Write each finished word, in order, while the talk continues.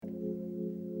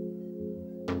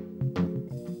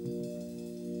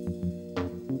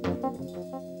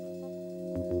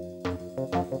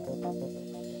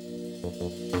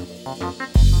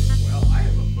Well, I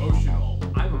am emotional.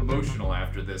 I'm emotional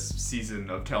after this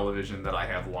season of television that I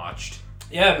have watched.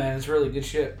 Yeah, man, it's really good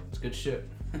shit. It's good shit.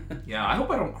 Yeah, I hope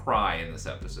I don't cry in this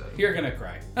episode. You're gonna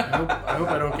cry. I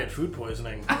hope I don't get food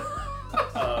poisoning.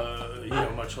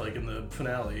 Much like in the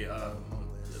finale,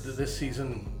 this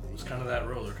season was kind of that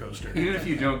roller coaster. Even if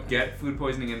you don't get food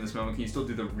poisoning in this moment, can you still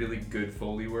do the really good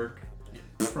Foley work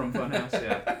from Funhouse?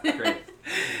 Yeah, great.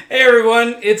 Hey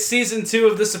everyone, it's season 2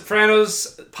 of The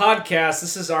Sopranos podcast.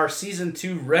 This is our season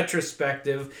 2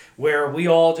 retrospective where we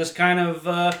all just kind of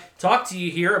talk to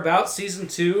you here about season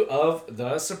 2 of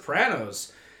The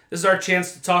Sopranos. This is our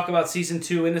chance to talk about season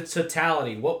 2 in its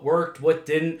totality. What worked, what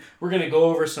didn't. We're going to go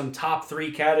over some top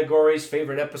 3 categories,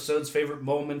 favorite episodes, favorite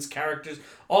moments, characters,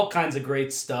 all kinds of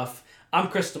great stuff. I'm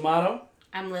Chris D'Amato.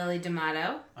 I'm Lily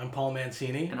D'Amato. I'm Paul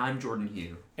Mancini. And I'm Jordan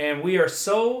Hugh. And we are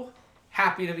so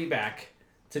happy to be back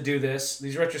to do this.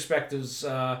 These retrospectives,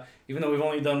 even though we've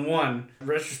only done one,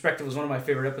 retrospective was one of my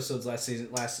favorite episodes last season,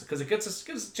 because it gives us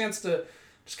a chance to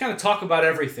just kind of talk about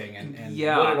everything and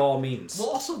what it all means. Well,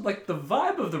 also, like, the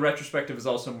vibe of the retrospective is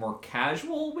also more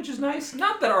casual, which is nice.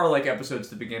 Not that our, like, episodes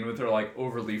to begin with are, like,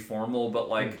 overly formal, but,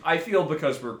 like, I feel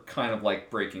because we're kind of, like,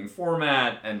 breaking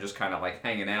format and just kind of, like,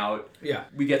 hanging out,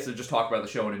 we get to just talk about the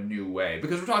show in a new way.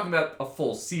 Because we're talking about a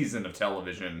full season of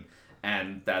television,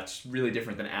 and that's really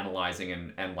different than analyzing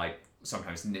and like,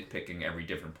 sometimes nitpicking every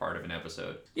different part of an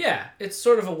episode. Yeah, it's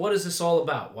sort of a what is this all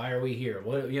about? Why are we here?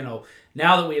 What,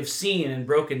 now that we have seen and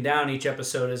broken down each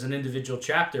episode as an individual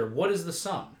chapter, what is the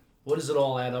sum? What does it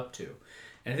all add up to?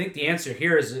 And I think the answer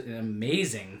here is an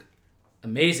amazing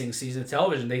season of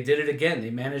television. They did it again.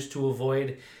 They managed to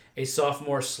avoid a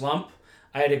sophomore slump.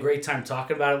 I had a great time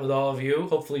talking about it with all of you.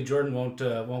 Hopefully Jordan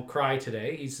won't cry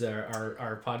today. He's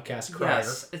our podcast crier.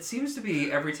 Yes, it seems to be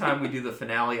every time we do the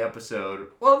finale episode.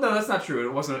 Well, no, that's not true.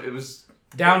 It wasn't. It was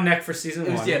down neck for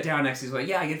season 1. Yeah, down neck season 1.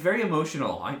 Yeah, I get very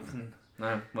emotional.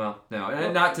 Well,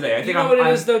 not today. I think what it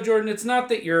is, though, Jordan? It's not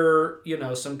that you're,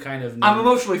 some kind of... I'm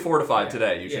emotionally fortified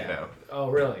today, you should know. Oh,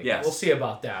 really? Yes. We'll see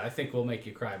about that. I think we'll make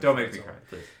you cry. Don't make me cry,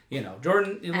 please.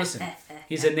 Jordan, listen,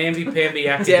 he's a namby-pamby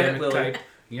academic type.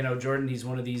 Jordan, he's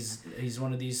one of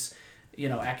these,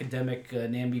 academic,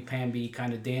 namby-pamby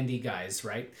kind of dandy guys,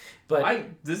 right? But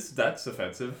that's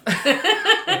offensive.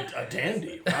 A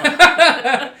dandy.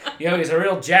 Wow. He's a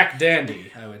real Jack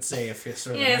dandy, I would say, if it's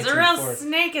sort of. Yeah, he's a real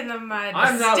snake in the mud.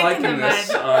 I'm not liking this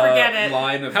Forget it.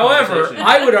 line of However, conversation.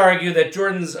 I would argue that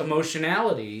Jordan's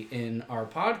emotionality in our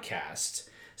podcast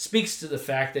speaks to the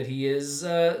fact that he is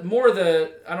more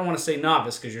I don't want to say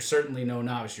novice, because you're certainly no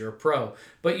novice, you're a pro,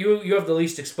 but you have the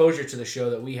least exposure to the show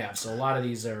that we have, so a lot of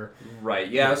these are... Right,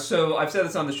 yeah, so I've said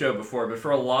this on the show before, but for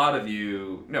a lot of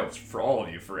you, no, for all of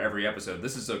you, for every episode,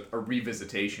 this is a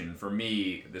revisitation. For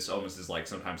me, this almost is like,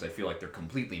 sometimes I feel like they're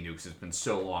completely new, because it's been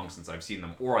so long since I've seen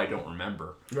them, or I don't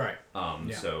remember. Right.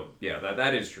 So, yeah,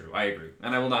 that is true, I agree.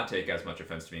 And I will not take as much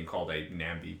offense to being called a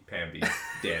namby-pamby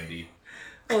dandy.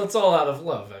 Well, it's all out of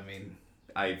love. I mean,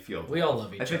 I feel we all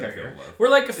love each other. I feel love. We're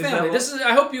like a family.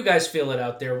 I hope you guys feel it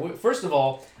out there. First of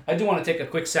all, I do want to take a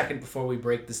quick second before we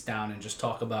break this down and just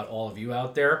talk about all of you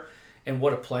out there and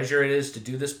what a pleasure it is to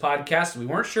do this podcast. We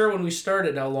weren't sure when we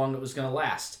started how long it was going to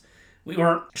last. We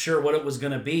weren't sure what it was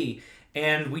going to be.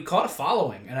 And we caught a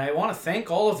following. And I want to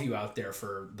thank all of you out there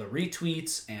for the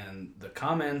retweets and the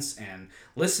comments and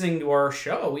listening to our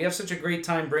show. We have such a great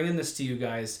time bringing this to you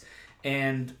guys.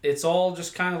 And it's all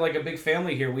just kind of like a big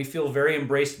family here. We feel very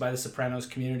embraced by the Sopranos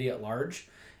community at large.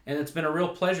 And it's been a real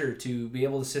pleasure to be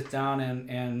able to sit down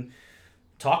and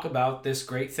talk about this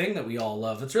great thing that we all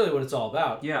love. That's really what it's all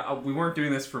about. Yeah, we weren't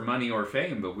doing this for money or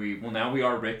fame, but now we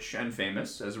are rich and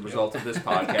famous as a result of this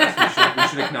podcast. We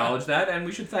should acknowledge that, and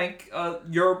we should thank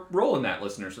your role in that,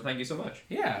 listener. So thank you so much.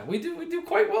 Yeah, we do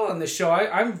quite well on this show.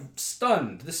 I'm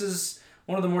stunned. This is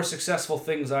one of the more successful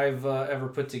things I've ever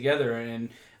put together, and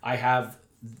I have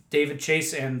David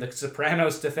Chase and the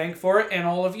Sopranos to thank for it, and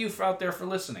all of you out there for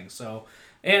listening. So,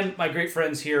 and my great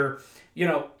friends here,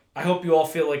 I hope you all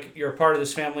feel like you're a part of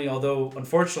this family, although,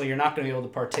 unfortunately, you're not going to be able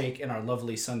to partake in our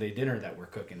lovely Sunday dinner that we're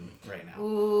cooking right now.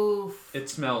 Oof. It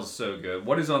smells so good.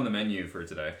 What is on the menu for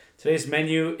today? Today's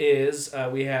menu is,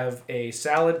 we have a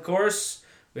salad course,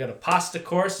 we have a pasta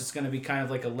course. It's going to be kind of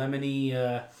like a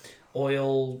lemony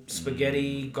oil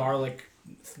spaghetti garlic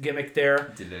gimmick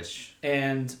there. Delish.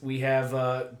 And we have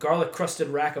a garlic crusted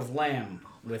rack of lamb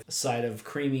with a side of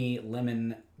creamy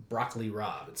lemon broccoli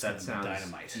rabe. That sounds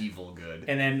dynamite. Evil good.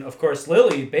 And then, of course,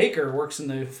 Lily Baker works in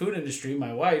the food industry,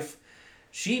 my wife.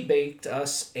 She baked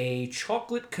us a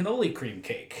chocolate cannoli cream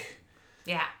cake.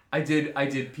 Yeah. I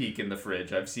did peek in the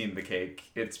fridge. I've seen the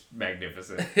cake. It's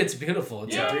magnificent. It's beautiful.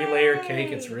 It's a 3-layer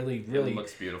cake. It's really It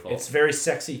looks beautiful. It's very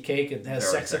sexy cake. It has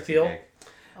Very sex sexy appeal. cake.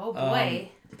 Oh boy.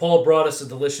 Paul brought us a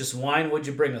delicious wine. What'd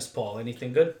you bring us, Paul?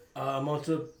 Anything good?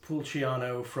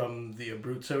 Montepulciano from the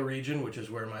Abruzzo region, which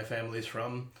is where my family's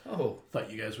from. Oh.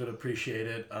 Thought you guys would appreciate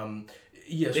it.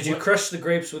 Yes. Did you crush the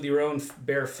grapes with your own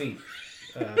bare feet?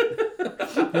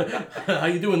 How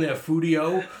you doing there,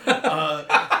 Foodio?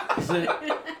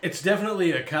 It's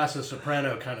definitely a Casa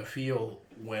Soprano kind of feel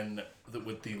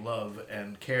with the love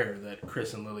and care that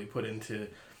Chris and Lily put into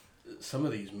some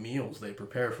of these meals they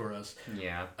prepare for us.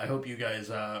 Yeah. I hope you guys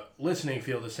listening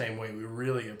feel the same way. We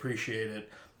really appreciate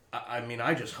it. I mean,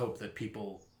 I just hope that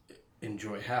people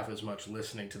enjoy half as much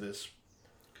listening to this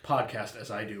podcast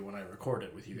as I do when I record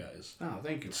it with you guys. Oh,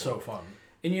 thank you. It's so fun.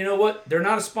 And you know what? They're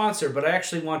not a sponsor, but I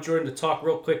actually want Jordan to talk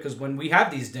real quick because when we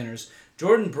have these dinners,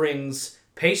 Jordan brings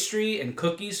pastry and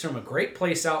cookies from a great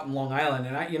place out in Long Island.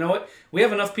 And you know what? We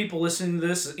have enough people listening to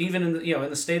this, even in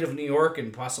the state of New York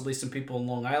and possibly some people in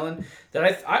Long Island,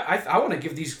 that I want to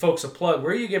give these folks a plug.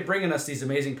 Where you bringing us these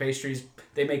amazing pastries?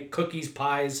 They make cookies,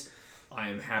 pies. I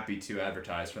am happy to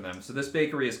advertise for them. So this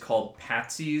bakery is called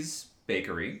Patsy's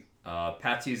Bakery.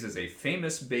 Patsy's is a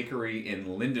famous bakery in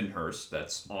Lindenhurst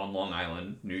that's on Long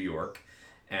Island, New York.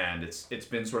 And it's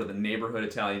been sort of the neighborhood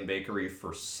Italian bakery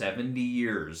for 70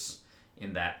 years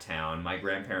in that town. My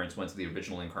grandparents went to the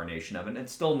original incarnation of it, and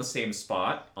it's still in the same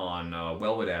spot on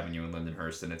Wellwood Avenue in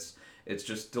Lindenhurst, and it's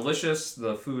just delicious.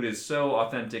 The food is so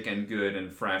authentic and good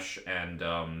and fresh, and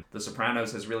The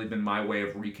Sopranos has really been my way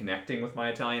of reconnecting with my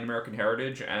Italian-American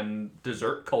heritage and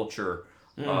dessert culture,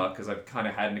 because I've kind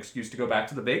of had an excuse to go back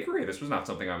to the bakery. This was not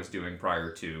something I was doing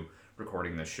prior to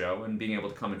recording this show, and being able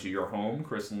to come into your home,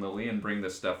 Chris and Lily, and bring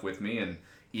this stuff with me and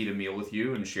eat a meal with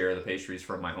you and share the pastries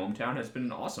from my hometown has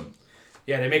been awesome.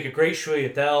 Yeah, they make a great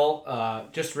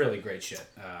sfogliatelle. Just really great shit.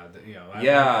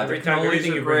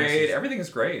 Everything is great. Everything is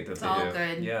great that It's they all do.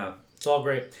 good. Yeah. It's all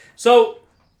great. So,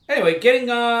 anyway, getting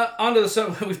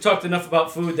onto we've talked enough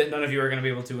about food that none of you are going to be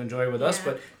able to enjoy with us,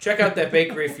 Yeah. but check out that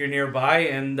bakery if you're nearby,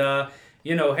 and,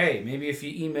 hey, maybe if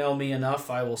you email me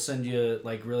enough, I will send you,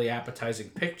 really appetizing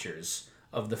pictures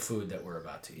of the food that we're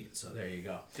about to eat. So there you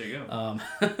go. There you go.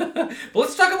 But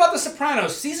let's talk about The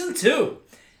Sopranos, Season 2.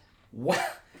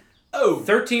 What?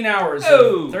 13 hours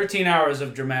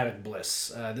of dramatic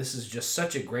bliss. This is just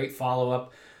such a great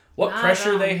follow-up. What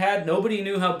pressure they had. Nobody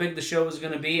knew how big the show was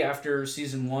going to be after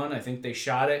Season 1. I think they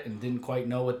shot it and didn't quite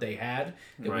know what they had.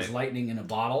 It was lightning in a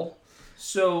bottle.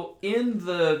 So, in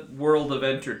the world of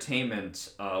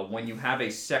entertainment, when you have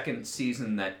a second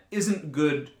season that isn't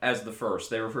good as the first,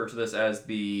 they refer to this as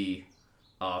the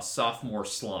sophomore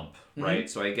slump, right?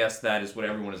 So I guess that is what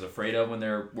everyone is afraid of when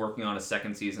they're working on a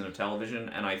second season of television,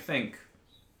 and I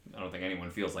don't think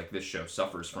anyone feels like this show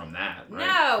suffers from that, right?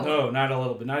 No. No, not a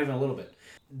little bit. Not even a little bit.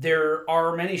 There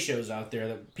are many shows out there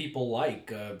that people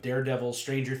like. Daredevil,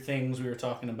 Stranger Things, we were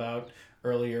talking about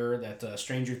earlier, that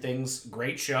Stranger Things,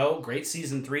 great show, great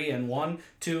season 3 and 1,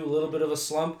 2, a little bit of a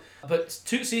slump. But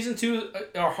season 2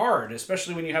 are hard,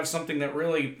 especially when you have something that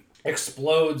really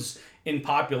explodes in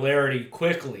popularity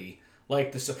quickly,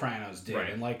 like The Sopranos did,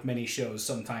 and like many shows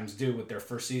sometimes do with their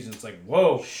first season. It's like,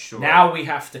 whoa, now we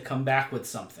have to come back with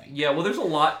something. Yeah, well, there's a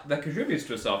lot that contributes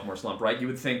to a sophomore slump, right? You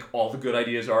would think all the good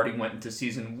ideas already went into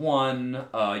season 1.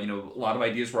 A lot of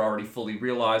ideas were already fully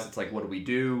realized. It's like, what do we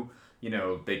do?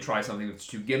 They try something that's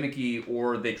too gimmicky,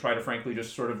 or they try to frankly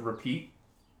just sort of repeat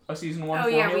a season 1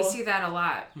 formula. Yeah, we see that a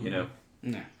lot. Yeah.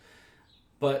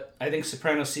 But I think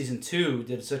Sopranos Season 2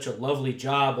 did such a lovely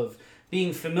job of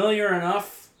being familiar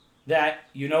enough that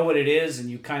you know what it is and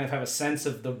you kind of have a sense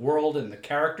of the world and the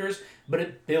characters, but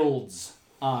it builds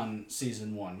on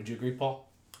Season 1. Would you agree, Paul?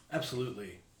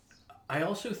 Absolutely. I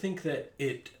also think that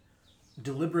it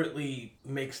deliberately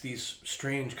makes these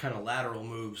strange kind of lateral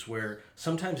moves where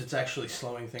sometimes it's actually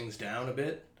slowing things down a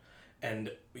bit,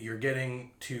 and you're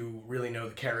getting to really know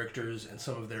the characters and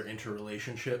some of their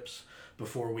interrelationships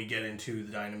before we get into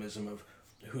the dynamism of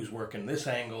who's working this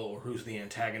angle or who's the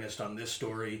antagonist on this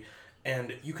story.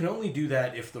 And you can only do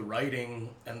that if the writing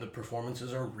and the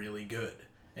performances are really good.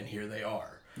 And here they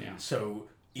are. Yeah. So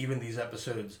even these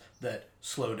episodes that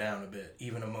slow down a bit,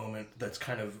 even a moment that's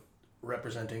kind of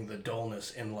representing the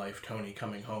dullness in life, Tony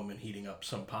coming home and heating up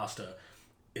some pasta,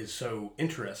 is so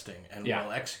interesting and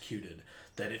well executed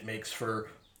that it makes for,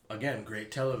 again,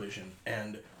 great television.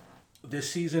 And this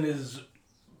season is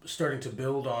starting to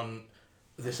build on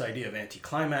this idea of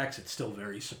anticlimax. It's still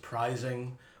very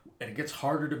surprising, and it gets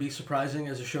harder to be surprising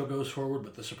as the show goes forward,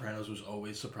 but The Sopranos was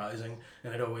always surprising,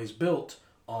 and it always built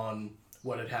on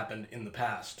what had happened in the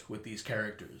past with these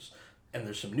characters. and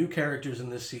there's some new characters in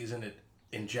this season. It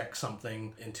injects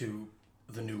something into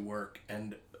the new work,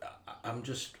 and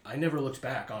I never looked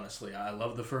back, honestly. I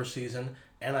love the first season,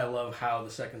 and I love how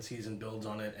the second season builds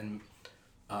on it and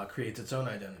creates its own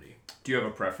identity. Do you have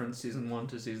a preference, season 1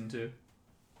 to season 2?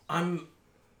 I'm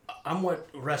what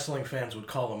wrestling fans would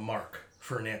call a mark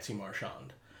for Nancy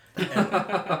Marchand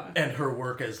and her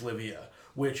work as Livia,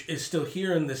 which is still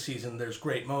here in this season. There's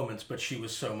great moments, but she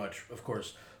was so much, of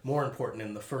course, more important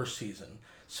in the first season.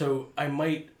 So I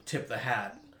might tip the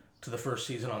hat to the first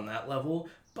season on that level,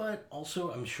 but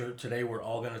also I'm sure today we're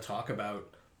all going to talk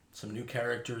about some new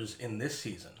characters in this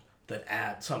season that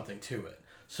add something to it.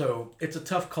 So it's a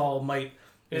tough call.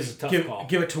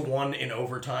 Give it to one in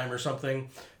overtime or something.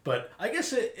 But I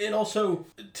guess it also,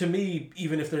 to me,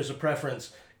 even if there's a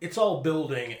preference, it's all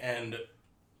building and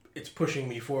it's pushing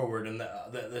me forward. And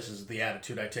this is the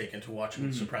attitude I take into watching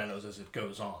The Sopranos as it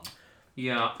goes on.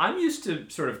 Yeah, I'm used to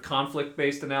sort of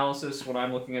conflict-based analysis when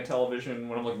I'm looking at television,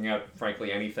 when I'm looking at,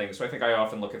 frankly, anything. So I think I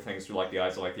often look at things through like the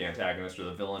eyes of like the antagonist or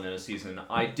the villain in a season.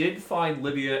 I did find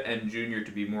Livia and Junior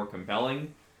to be more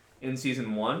compelling in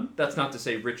season 1. That's not to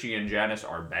say Richie and Janice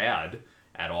are bad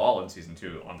at all in season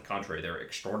 2. On the contrary, they're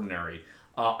extraordinary.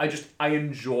 I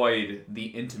enjoyed the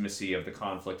intimacy of the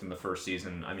conflict in the first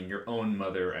season. I mean, your own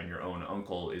mother and your own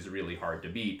uncle is really hard to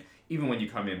beat, even when you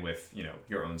come in with,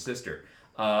 your own sister.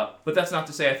 But that's not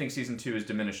to say I think season 2 is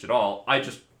diminished at all. I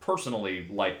just personally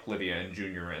like Livia and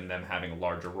Junior, and them having a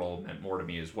larger role meant more to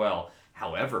me as well.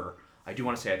 However, I do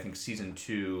want to say I think season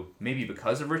 2, maybe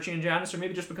because of Richie and Janice, or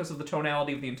maybe just because of the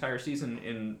tonality of the entire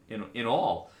season in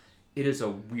all, it is a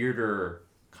weirder,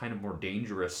 kind of more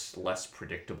dangerous, less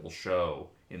predictable show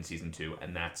in season 2,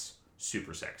 and that's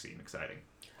super sexy and exciting.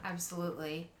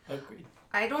 Absolutely. Agreed.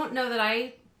 I don't know that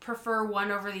I prefer one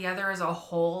over the other as a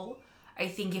whole. I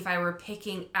think if I were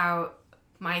picking out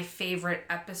my favorite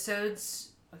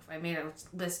episodes, if I made a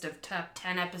list of top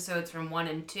 10 episodes from 1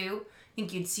 and 2, I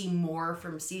think you'd see more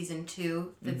from season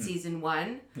 2 than season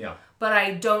 1. Yeah. But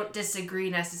I don't disagree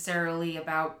necessarily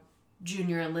about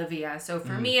Junior and Livia. So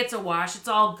for me, it's a wash. It's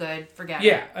all good. Forget it.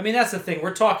 Yeah, I mean, that's the thing.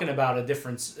 We're talking about a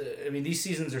difference. I mean, these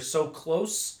seasons are so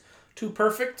close to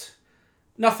perfect.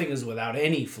 Nothing is without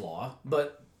any flaw,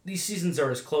 but these seasons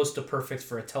are as close to perfect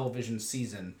for a television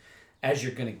season as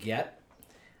you're going to get.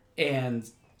 And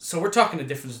so we're talking a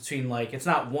difference between, like, it's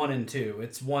not 1 and 2.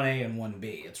 It's 1A and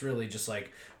 1B. It's really just,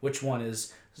 like, which one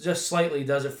is just slightly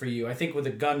does it for you. I think with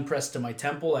a gun pressed to my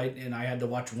temple, and I had to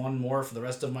watch one more for the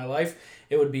rest of my life,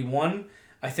 it would be 1.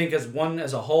 I think as 1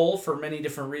 as a whole, for many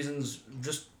different reasons,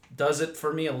 just does it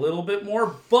for me a little bit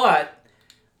more. But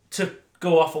to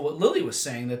go off of what Lily was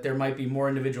saying, that there might be more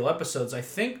individual episodes, I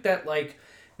think that, like,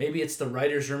 maybe it's the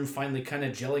writer's room finally kind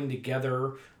of gelling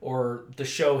together, or the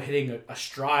show hitting a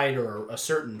stride or a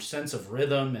certain sense of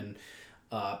rhythm and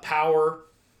power,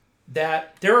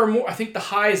 that there are more. I think the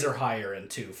highs are higher in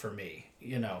 2 for me,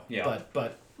 Yeah.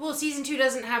 But Well, season 2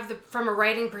 doesn't have from a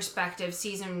writing perspective,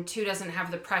 season 2 doesn't have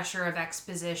the pressure of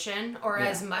exposition or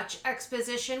as much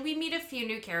exposition. We meet a few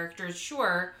new characters,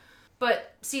 sure,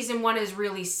 but season 1 is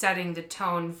really setting the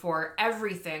tone for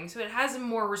everything. So it has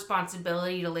more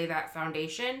responsibility to lay that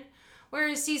foundation.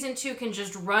 Whereas season 2 can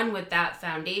just run with that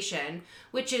foundation,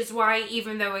 which is why,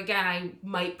 even though, again, I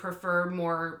might prefer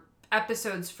more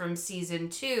episodes from season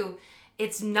 2,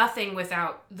 it's nothing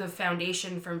without the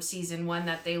foundation from season 1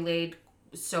 that they laid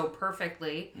so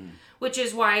perfectly. Which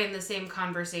is why, in the same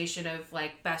conversation of,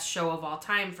 like, best show of all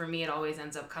time, for me, it always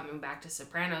ends up coming back to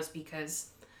Sopranos, because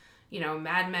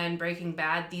Mad Men, Breaking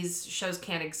Bad, these shows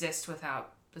can't exist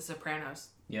without The Sopranos.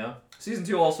 Yeah. Season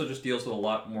 2 also just deals with a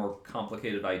lot more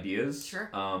complicated ideas. Sure.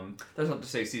 That's not to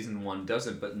say season 1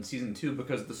 doesn't, but in season 2,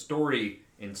 because the story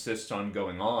insists on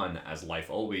going on as life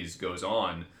always goes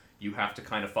on, you have to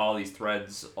kind of follow these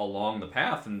threads along the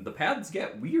path, and the paths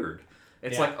get weird.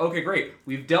 It's like, okay, great,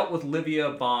 we've dealt with Livia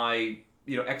by,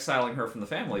 exiling her from the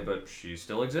family, but she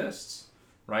still exists,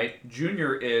 right?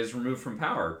 Junior is removed from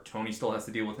power. Tony still has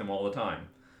to deal with him all the time.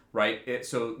 Right?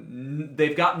 So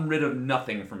they've gotten rid of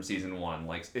nothing from season 1.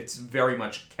 Like, it's very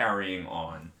much carrying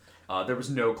on. There was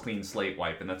no clean slate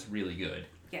wipe, and that's really good.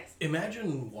 Yes.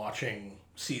 Imagine watching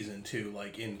season 2,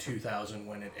 like, in 2000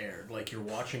 when it aired. Like, you're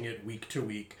watching it week to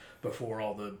week before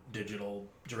all the digital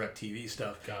DirecTV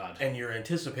stuff. God. And you're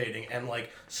anticipating. And,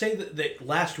 like, say that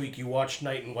last week you watched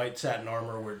Knight in White Satin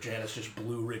Armor where Janice just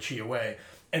blew Richie away.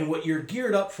 And what you're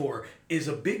geared up for is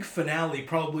a big finale,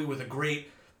 probably with a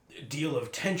great deal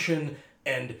of tension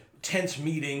and tense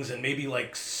meetings and maybe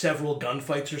like several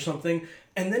gunfights or something.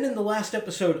 And then in the last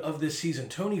episode of this season,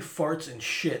 Tony farts and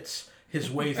shits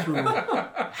his way through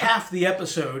half the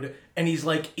episode, and he's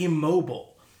like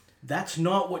immobile. that's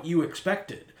not what you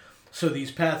expected. So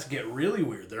these paths get really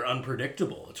weird. They're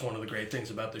unpredictable. It's one of the great things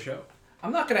about the show.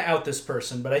 I'm not going to out this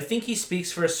person, but I think he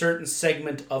speaks for a certain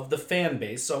segment of the fan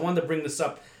base. So I wanted to bring this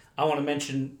up. I want to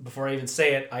mention, before I even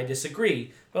say it, I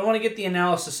disagree. But I want to get the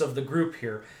analysis of the group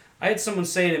here. I had someone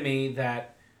say to me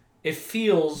that it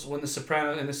feels when The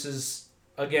Sopranos, and this is,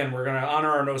 again, we're going to honor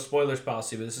our no spoilers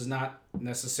policy, but this is not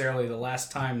necessarily the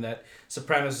last time that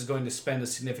Sopranos is going to spend a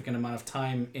significant amount of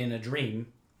time in a dream,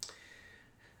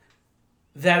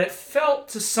 that it felt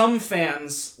to some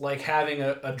fans like having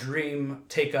a dream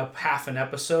take up half an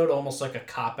episode, almost like a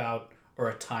cop-out or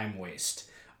a time waste.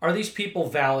 Are these people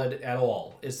valid at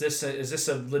all? Is this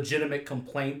a legitimate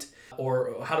complaint,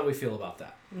 or how do we feel about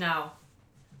that? No.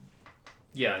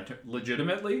 Yeah,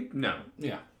 legitimately, no.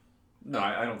 Yeah. No,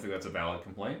 I don't think that's a valid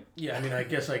complaint. Yeah, I mean, I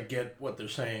guess I get what they're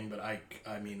saying, but I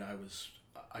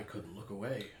couldn't look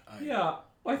away. Yeah.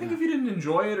 Well, I think if you didn't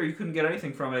enjoy it or you couldn't get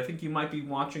anything from it, I think you might be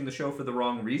watching the show for the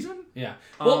wrong reason. Yeah.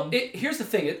 Well, here's the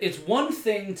thing. It's one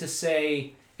thing to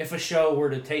say if a show were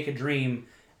to take a dream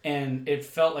and it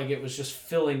felt like it was just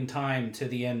filling time to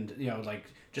the end, like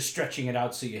just stretching it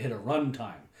out so you hit a run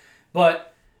time.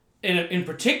 But in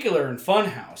particular in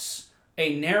Funhouse,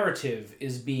 a narrative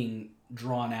is being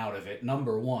drawn out of it,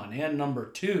 number one. And number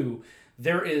two,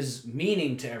 there is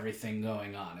meaning to everything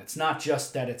going on. It's not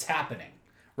just that it's happening.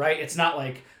 Right? It's not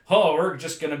like, oh, we're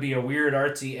just going to be a weird,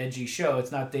 artsy, edgy show.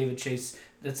 It's not David Chase.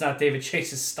 That's not David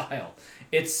Chase's style.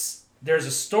 There's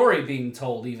a story being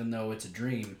told, even though it's a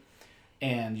dream,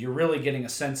 and you're really getting a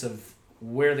sense of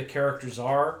where the characters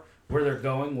are, where they're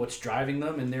going, what's driving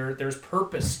them, and there's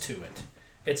purpose to it.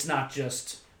 It's not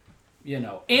just,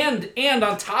 and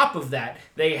on top of that,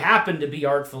 they happen to be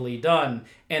artfully done,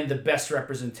 and the best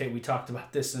representation. We talked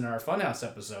about this in our Funhouse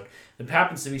episode. It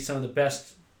happens to be some of the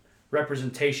best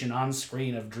representation on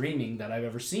screen of dreaming that I've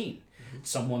ever seen. Mm-hmm.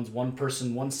 Someone's one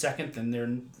person 1 second, then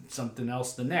they're something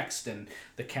else the next, and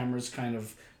the camera's kind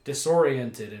of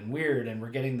disoriented and weird, and we're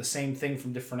getting the same thing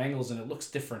from different angles, and it looks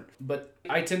different. But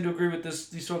I tend to agree with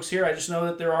these folks here. I just know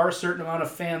that there are a certain amount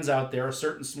of fans out there, a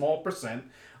certain small percent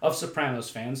of Sopranos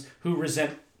fans, who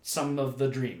resent some of the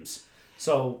dreams.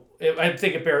 So I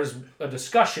think it bears a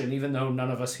discussion, even though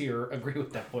none of us here agree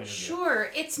with that point of view.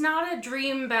 Sure, it's not a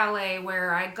dream ballet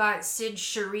where I got Sid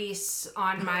Charisse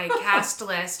on my cast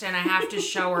list and I have to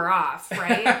show her off,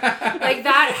 right? Like,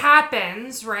 that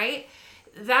happens, right?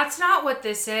 That's not what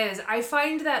this is. I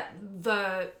find that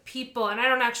the people, and I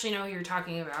don't actually know who you're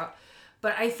talking about,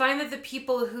 but I find that the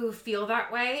people who feel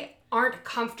that way aren't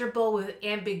comfortable with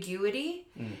ambiguity.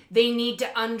 They need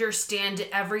to understand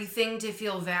everything to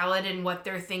feel valid in what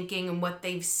they're thinking and what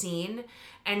they've seen.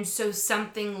 And so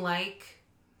something like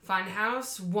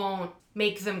Funhouse won't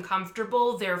make them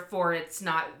comfortable, therefore it's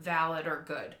not valid or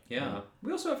good. Yeah.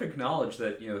 We also have to acknowledge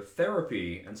that,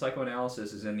 therapy and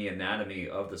psychoanalysis is in the anatomy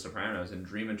of The Sopranos, and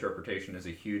dream interpretation is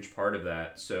a huge part of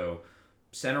that. So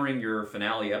centering your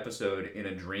finale episode in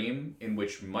a dream in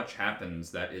which much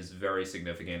happens that is very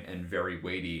significant and very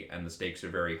weighty and the stakes are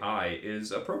very high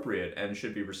is appropriate and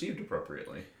should be received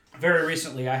appropriately. Very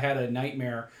recently, I had a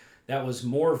nightmare that was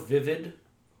more vivid,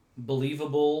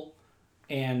 believable,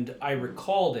 and I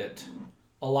recalled it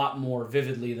a lot more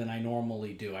vividly than I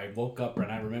normally do. I woke up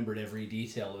and I remembered every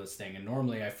detail of this thing, and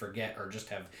normally I forget or just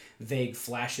have vague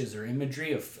flashes or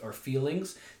imagery or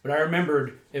feelings, but I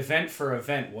remembered event for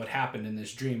event what happened in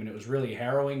this dream, and it was really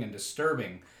harrowing and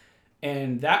disturbing.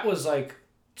 And that was like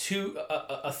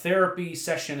a therapy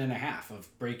session and a half of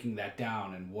breaking that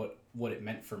down and what it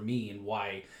meant for me and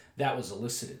why that was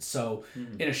elicited. So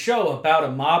in a show about a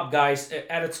mob guy,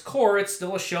 at its core, it's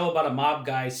still a show about a mob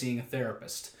guy seeing a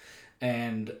therapist,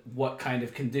 and what kind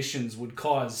of conditions would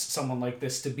cause someone like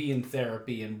this to be in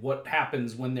therapy, and what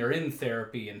happens when they're in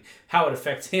therapy, and how it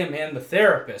affects him and the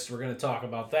therapist. We're going to talk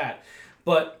about that.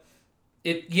 But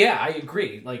I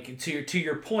agree. Like, to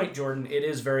your point, Jordan, it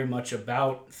is very much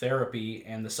about therapy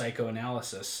and the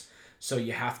psychoanalysis. So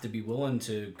you have to be willing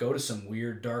to go to some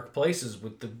weird, dark places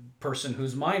with the person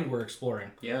whose mind we're exploring.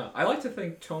 Yeah, I like to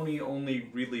think Tony only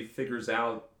really figures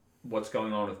out what's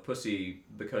going on with Pussy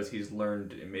because he's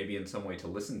learned maybe in some way to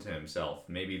listen to himself.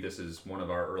 Maybe this is one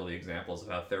of our early examples of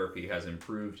how therapy has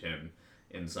improved him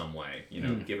in some way,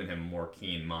 given him a more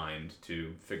keen mind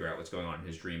to figure out what's going on in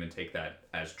his dream and take that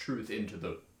as truth into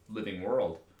the living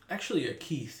world. Actually, a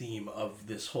key theme of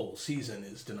this whole season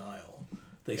is denial.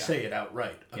 They say it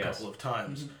outright a couple of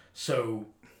times. Mm-hmm. So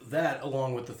that,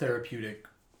 along with the therapeutic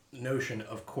notion,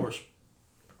 of course,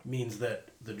 means that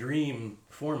the dream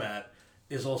format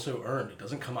is also earned. It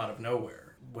doesn't come out of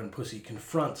nowhere. When Pussy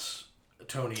confronts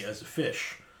Tony as a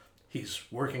fish, He's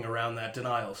working around that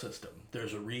denial system.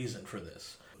 There's a reason for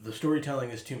this. The storytelling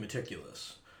is too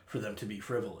meticulous for them to be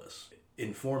frivolous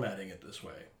in formatting it this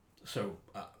way. So,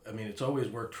 it's always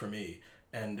worked for me.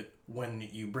 And when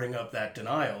you bring up that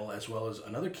denial, as well as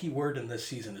another key word in this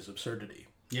season is absurdity.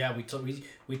 Yeah,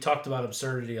 we talked about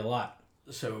absurdity a lot.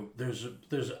 So there's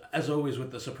as always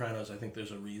with The Sopranos, I think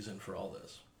there's a reason for all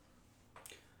this.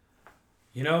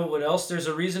 You know what else there's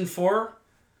a reason for?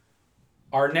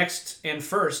 Our next and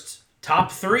first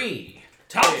top 3.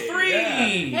 Top 3! Yeah.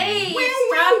 Hey,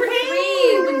 it's top 3!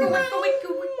 Wicka, wicka, wicka,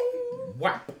 wicka.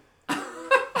 Wow.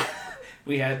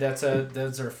 We had that's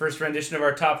our first rendition of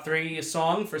our top 3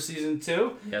 song for season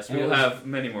 2. Yes, we will have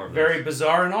many more of those. Very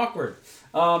bizarre and awkward.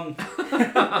 I'm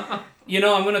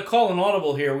going to call an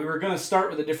audible here. We were going to start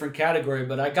with a different category,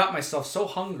 but I got myself so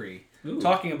hungry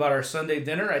talking about our Sunday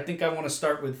dinner. I think I want to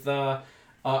start with our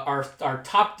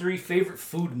top 3 favorite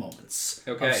food moments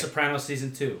of Sopranos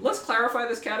season 2. Let's clarify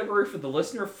this category for the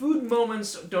listener. Food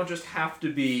moments don't just have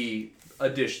to be a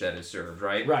dish that is served,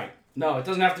 right? Right. No, it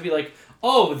doesn't have to be like,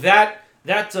 oh, that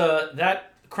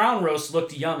crown roast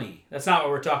looked yummy. That's not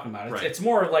what we're talking about. It's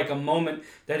more like a moment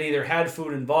that either had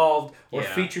food involved, or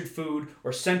featured food,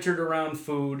 or centered around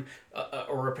food,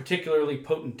 or a particularly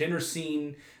potent dinner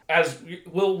scene. As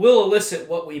we'll elicit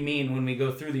what we mean when we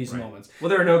go through these moments. Well,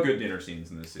 there are no good dinner scenes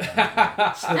in this season.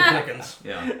 Slim pickings.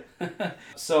 Yeah.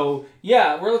 So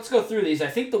let's go through these. I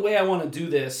think the way I want to do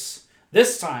this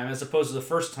time, as opposed to the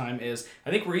first time, is I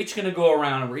think we're each going to go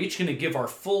around and we're each going to give our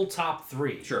full top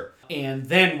 3. Sure. And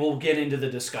then we'll get into the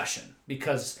discussion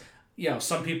because,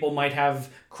 some people might have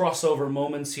crossover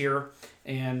moments here.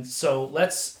 And so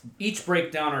let's each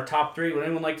break down our top 3. Would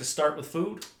anyone like to start with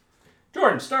food?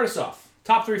 Jordan, start us off.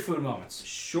 Top 3 food moments.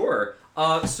 Sure.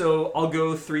 So I'll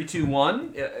go 3, 2,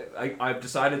 1. I've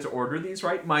decided to order these,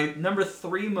 right? My number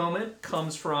 3 moment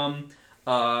comes from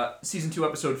season 2,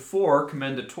 episode 4,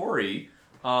 Commendatori.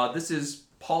 This is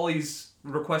Paulie's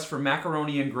request for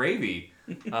macaroni and gravy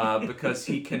because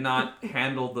he cannot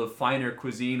handle the finer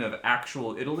cuisine of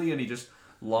actual Italy and he just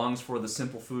longs for the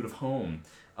simple food of home.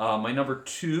 My number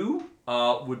 2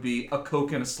 would be a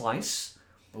Coke and a slice.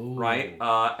 Ooh. Right,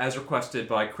 as requested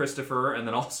by Christopher, and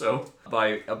then also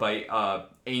by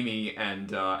Amy and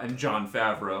John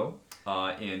Favreau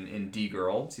in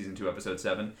D-Girl, season 2, episode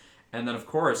 7, and then of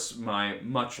course my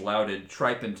much lauded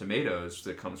tripe and tomatoes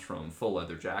that comes from Full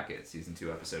Leather Jacket, season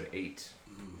 2, episode 8.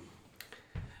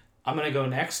 I'm gonna go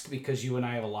next because you and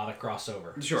I have a lot of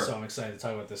crossover. Sure. So I'm excited to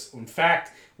talk about this. In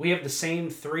fact, we have the same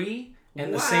 3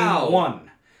 and the Wow. same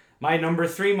 1. My number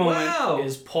 3 moment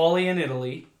is Paulie in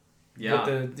Italy. Yeah.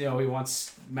 With he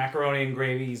wants macaroni and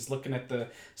gravy. He's looking at the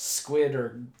squid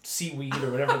or seaweed or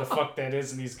whatever the fuck that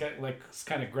is, and he's got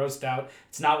kind of grossed out.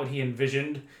 It's not what he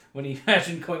envisioned when he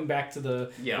imagined going back to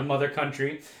the mother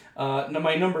country. Now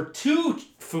my number 2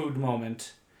 food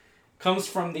moment comes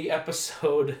from the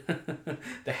episode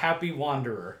The Happy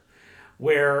Wanderer,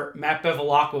 where Matt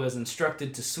Bevilacqua is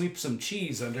instructed to sweep some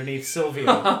cheese underneath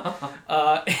Silvio.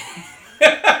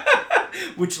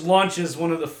 Which launches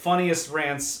one of the funniest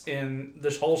rants in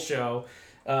this whole show.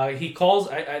 He calls,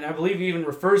 and I believe he even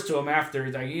refers to him after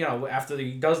he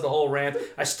does the whole rant.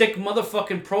 I stick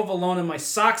motherfucking provolone in my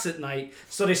socks at night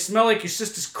so they smell like your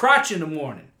sister's crotch in the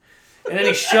morning. And then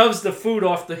he shoves the food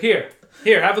off here,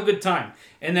 have a good time.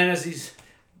 And then as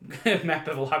Matt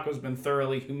Bevilacqua's been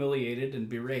thoroughly humiliated and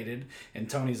berated, and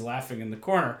Tony's laughing in the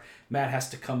corner, Matt has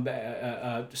to come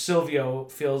back. Silvio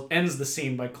ends the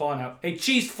scene by calling out, "Hey,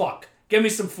 cheese fuck! Give me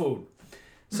some food."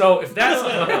 So if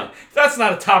that's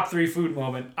not a top 3 food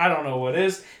moment, I don't know what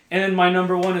is. And then my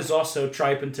number 1 is also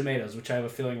tripe and tomatoes, which I have a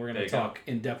feeling we're going to talk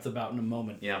in depth about in a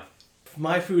moment. Yeah.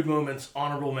 My food moments,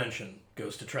 honorable mention,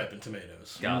 goes to tripe and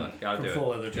tomatoes. Gotta do it. Full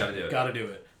Leather Jacket. Gotta do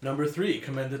it. Number 3,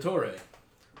 Commendatore.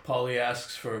 Paulie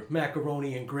asks for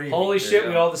macaroni and gravy. Holy shit,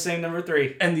 we all have the same number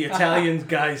 3. And the Italian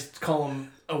guys call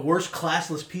him a worse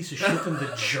classless piece of shit than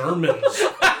the Germans.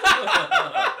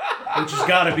 Which has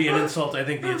got to be an insult. I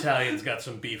think the Italians got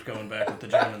some beef going back with the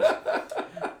Germans.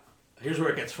 Here's where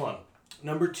it gets fun.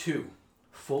 Number 2,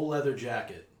 Full Leather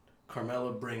Jacket.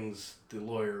 Carmela brings the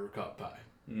lawyer ricotta pie.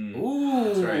 Ooh,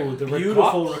 that's right. The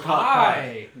Beautiful ricotta ricotta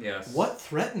pie. Yes. What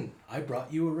threatened? I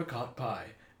brought you a ricotta pie.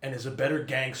 And is a better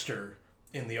gangster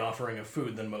in the offering of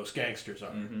food than most gangsters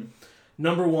are. Mm-hmm.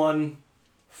 Number 1,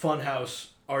 Funhouse.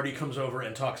 Artie comes over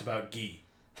and talks about ghee.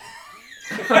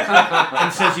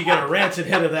 And says you get a rancid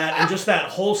hit of that, and just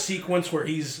that whole sequence where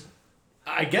he's,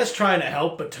 I guess, trying to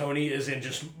help, but Tony is in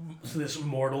just this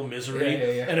mortal misery.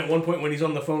 Yeah. And at one point when he's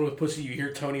on the phone with Pussy, you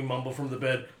hear Tony mumble from the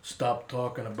bed, "Stop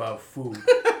talking about food."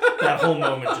 That whole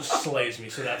moment just slays me,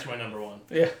 so that's my number one.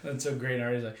 Yeah, that's so great.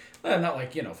 Artie's like, well, not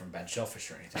like, from Bad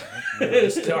Shellfish or anything.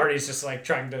 Right? Artie's just like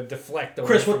trying to deflect away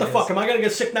Chris, what from the fuck? Am I gonna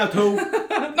get sick now too?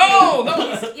 No!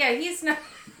 He's not.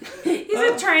 He's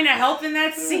not trying to help in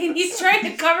that scene. He's trying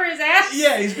to cover his ass.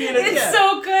 Yeah, he's being It's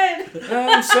so good.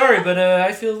 I'm sorry, but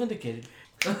I feel vindicated.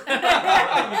 Artie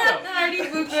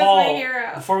Boop is Paul, my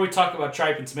hero. before we talk about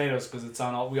tripe and tomatoes, because it's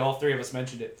on we all three of us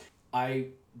mentioned it, I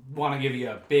want to give you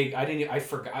a big, I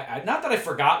forgot, not that I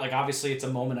forgot, like obviously it's a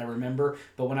moment I remember,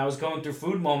 but when I was going through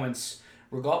food moments,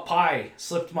 Regal Pie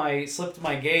slipped my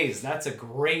gaze. That's a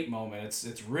great moment.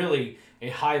 It's really a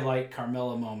highlight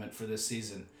Carmela moment for this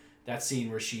season. That scene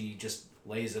where she just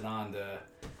lays it on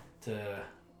to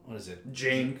what is it?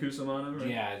 Jane Cusimano, right?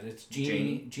 Yeah, it's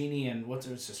Jeannie and what's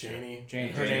her sister?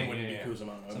 Janie. Her name wouldn't be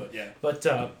Cusimano, but yeah. But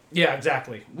yeah,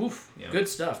 exactly. Woof. Yeah. Good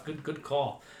stuff. Good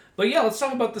call. But yeah, let's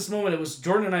talk about this moment. It was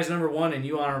Jordan and I's number one, and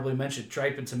you honorably mentioned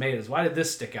tripe and tomatoes. Why did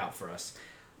this stick out for us?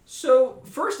 So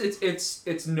first,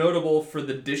 it's notable for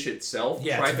the dish itself.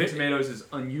 Yeah, tripe and tomatoes is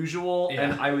unusual,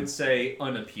 and I would say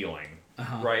unappealing.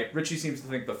 Right? Richie seems to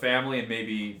think the family, and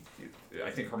maybe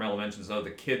I think Carmela mentions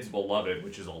the kids will love it,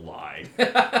 which is a lie.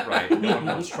 Right? No one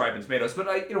wants tripe and tomatoes. But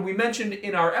we mentioned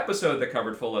in our episode that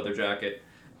covered Full Leather Jacket,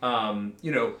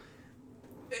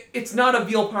 it's not a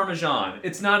veal parmesan.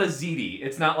 It's not a ziti.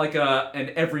 It's not like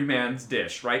an everyman's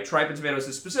dish, right? Tripe and tomatoes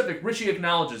is specific. Richie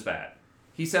acknowledges that.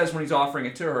 He says when he's offering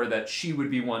it to her that she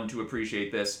would be one to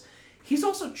appreciate this. He's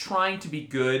also trying to be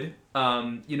good.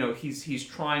 He's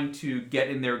trying to get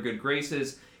in their good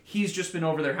graces. He's just been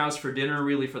over their house for dinner,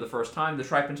 really, for the first time. The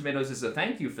tripe and tomatoes is a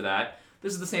thank you for that.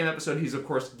 This is the same episode he's, of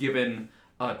course, given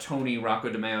Tony Rocco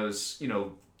DeMeo's,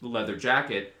 leather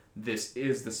jacket. This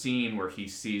is the scene where he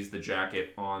sees the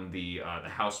jacket on the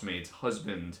housemaid's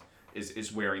husband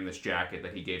is wearing this jacket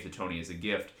that he gave to Tony as a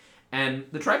gift. And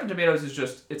the tripe and tomatoes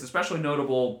it's especially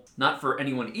notable, not for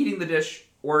anyone eating the dish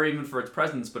or even for its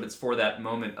presence, but it's for that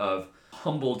moment of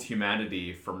humbled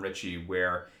humanity from Richie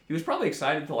where he was probably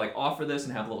excited to offer this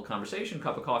and have a little conversation,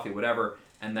 cup of coffee, whatever,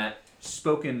 and that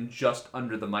spoken just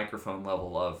under the microphone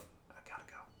level of, I gotta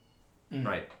go.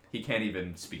 Right? He can't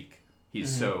even speak.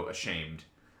 He's so ashamed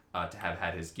to have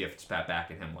had his gift spat back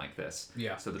at him like this.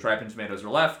 Yeah. So the tripe and tomatoes are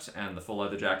left, and the full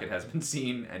leather jacket has been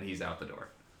seen, and he's out the door.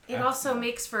 It also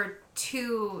makes for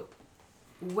two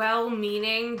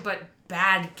well-meaning but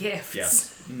bad gifts.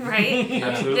 Yes. Right?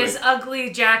 Absolutely. This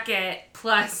ugly jacket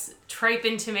plus tripe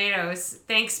and tomatoes.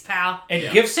 Thanks, pal.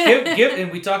 And gifts,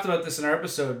 and we talked about this in our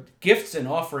episode. Gifts and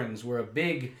offerings were a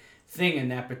big thing in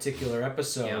that particular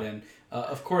episode, and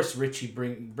of course Richie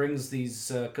brings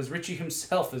these because Richie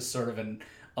himself is sort of an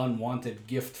unwanted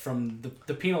gift from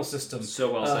the penal system.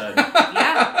 So well said.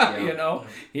 Yeah.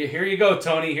 Here you go,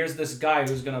 Tony. Here's this guy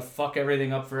who's gonna fuck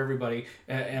everything up for everybody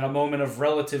in a moment of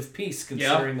relative peace,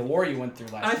 considering the war you went through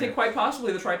last year. I think quite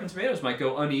possibly the tripe and tomatoes might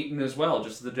go uneaten as well,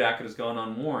 just as the jacket has gone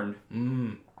unworn.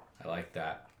 I like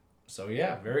that. So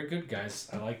yeah, very good, guys.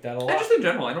 I like that a lot. And just in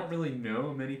general, I don't really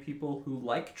know many people who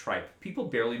like tripe. People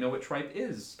barely know what tripe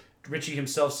is. Richie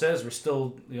himself says we're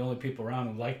still the only people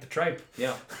around who like the tripe.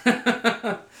 Yeah.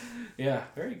 Yeah,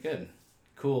 very good.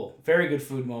 Cool. Very good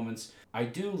food moments. I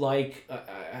do like,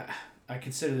 I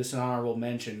consider this an honorable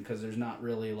mention because there's not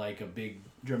really a big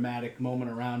dramatic moment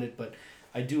around it, but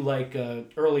I do like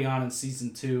early on in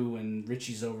season 2 when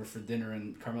Richie's over for dinner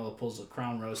and Carmela pulls a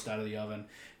crown roast out of the oven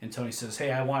and Tony says,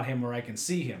 "Hey, I want him where I can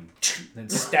see him." Then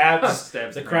stabs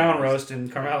the crown roast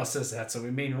and Carmela says, "That's what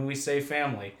we mean when we say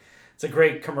family." It's a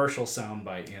great commercial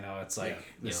soundbite, It's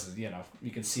this is, you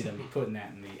can see them putting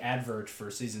that in the advert for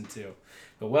season 2.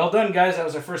 But well done, guys. That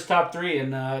was our first top 3,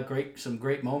 and some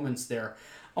great moments there.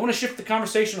 I want to shift the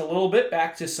conversation a little bit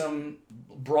back to some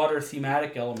broader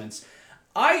thematic elements.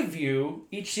 I view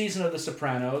each season of The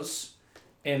Sopranos,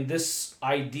 and this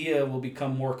idea will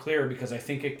become more clear because I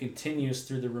think it continues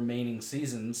through the remaining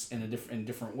seasons in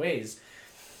different ways.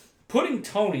 Putting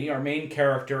Tony, our main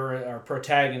character, our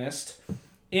protagonist,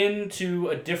 into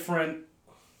a different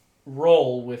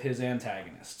role with his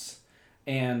antagonists.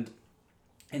 And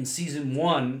in season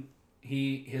 1,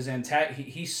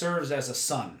 he serves as a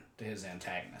son to his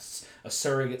antagonists, a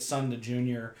surrogate son to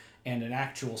Junior and an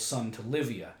actual son to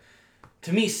Livia.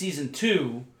 To me, season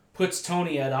 2 puts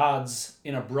Tony at odds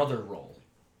in a brother role.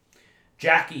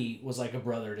 Jackie was like a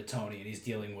brother to Tony, and he's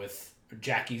dealing with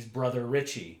Jackie's brother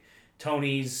Richie.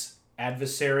 Tony's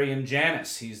adversary and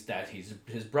Janice, he's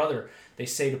his brother. They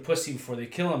say to Pussy before they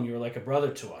kill him, "You were like a brother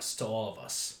to us, to all of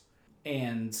us."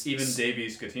 And even Davy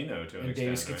Scatino to an extent.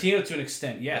 Davy Scatino to an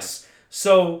extent, yes. Yeah.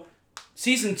 So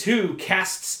season 2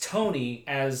 casts Tony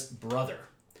as brother.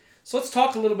 So let's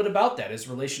talk a little bit about that, his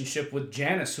relationship with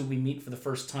Janice, who we meet for the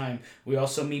first time. We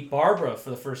also meet Barbara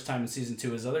for the first time in season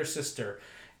 2, his other sister,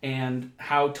 and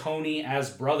how Tony,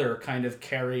 as brother, kind of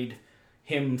carried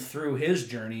him through his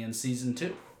journey in season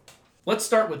 2. Let's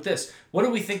start with this. What do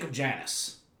we think of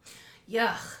Janice?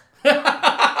 Yuck.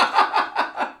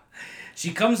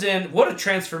 She comes in, what a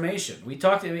transformation. We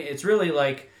talked, it's really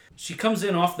like, she comes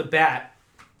in off the bat.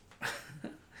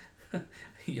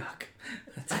 Yuck.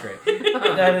 That's great.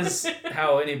 That is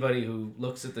how anybody who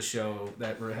looks at the show,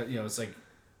 that, it's like,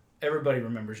 everybody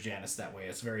remembers Janice that way.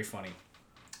 It's very funny.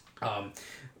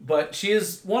 But she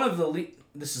is one of the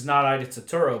this is not Ida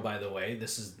Totoro, by the way.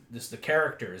 This the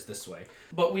character is this way.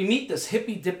 But we meet this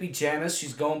hippy dippy Janice.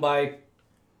 She's going by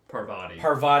Parvati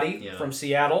from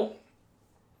Seattle.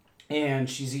 And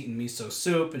she's eating miso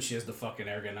soup, and she has the fucking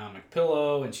ergonomic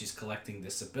pillow, and she's collecting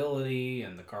disability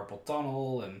and the carpal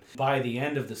tunnel. And by the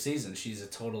end of the season, she's a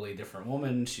totally different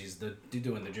woman. She's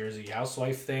doing the Jersey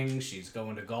housewife thing. She's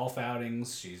going to golf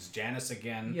outings. She's Janice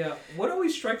again. Yeah, what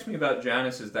always strikes me about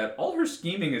Janice is that all her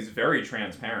scheming is very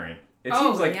transparent. It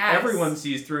seems like everyone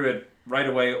sees through it right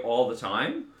away all the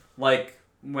time. Like,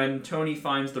 when Tony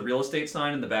finds the real estate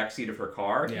sign in the backseat of her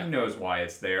car, he knows why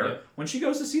it's there. Yep. When she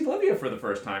goes to see Livia for the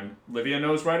first time, Livia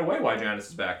knows right away why Janice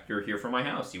is back. You're here for my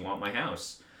house. You want my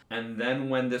house. And then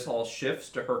when this all shifts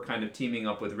to her kind of teaming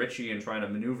up with Richie and trying to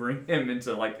maneuver him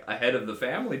into, like, a head of the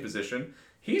family position,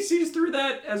 he sees through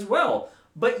that as well.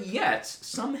 But yet,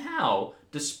 somehow,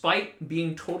 despite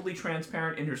being totally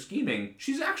transparent in her scheming,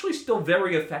 she's actually still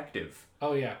very effective.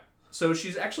 Oh, yeah. So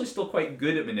she's actually still quite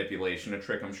good at manipulation, a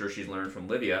trick I'm sure she's learned from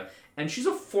Livia. And she's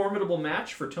a formidable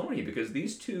match for Tony because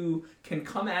these two can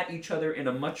come at each other in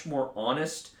a much more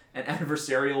honest and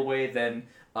adversarial way than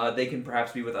they can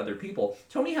perhaps be with other people.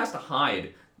 Tony has to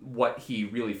hide what he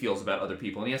really feels about other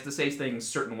people, and he has to say things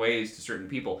certain ways to certain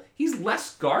people. He's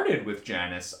less guarded with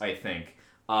Janice, I think,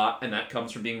 and that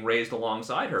comes from being raised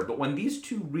alongside her. But when these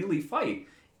two really fight,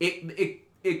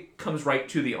 it comes right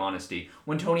to the honesty.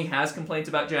 When Tony has complaints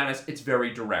about Janice, it's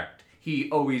very direct. He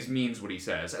always means what he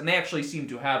says. And they actually seem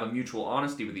to have a mutual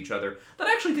honesty with each other that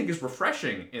I actually think is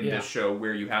refreshing in this show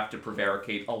where you have to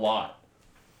prevaricate a lot.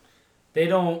 They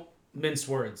don't mince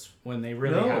words when they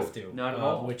really have to. Not at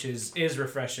all. Which is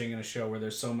refreshing in a show where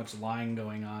there's so much lying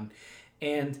going on.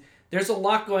 And there's a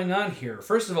lot going on here.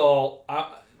 First of all,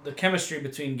 the chemistry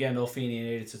between Gandolfini and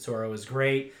Ada Totoro is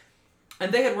great.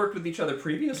 And they had worked with each other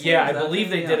previously? Yeah, I believe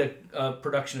they did a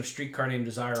production of Streetcar Named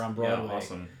Desire on Broadway. Yeah,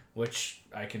 awesome. Which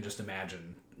I can just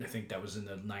imagine. I think that was in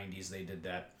the 90s they did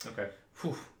that. Okay.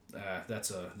 Whew,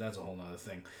 that's a whole nother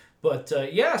thing. But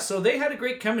so they had a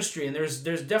great chemistry, and there's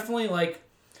definitely, like,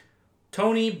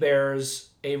 Tony bears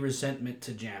a resentment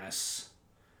to Janice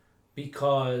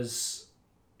because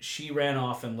she ran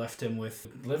off and left him with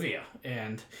Livia,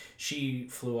 and she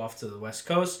flew off to the West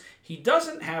Coast. He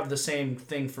doesn't have the same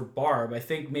thing for Barb. I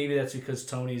think maybe that's because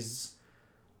Tony's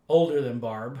older than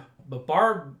Barb, but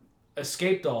Barb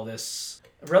escaped all this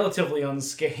relatively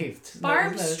unscathed.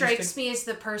 Barb strikes me as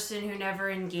the person who never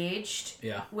engaged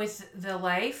with the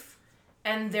life.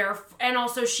 And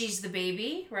also she's the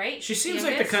baby, right? She seems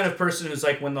like the kind of person who's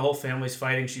like, when the whole family's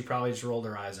fighting, she probably just rolled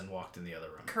her eyes and walked in the other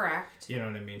room. Correct. You know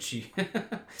what I mean? She...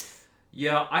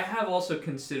 Yeah, I have also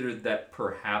considered that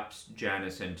perhaps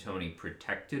Janice and Tony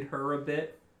protected her a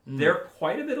bit. They're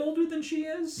quite a bit older than she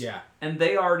is. Yeah. And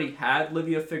they already had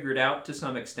Livia figured out to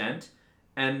some extent,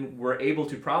 and were able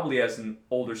to probably, as an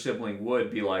older sibling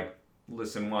would, be like,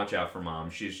 listen, watch out for Mom.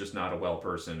 She's just not a well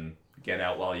person. Get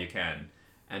out while you can.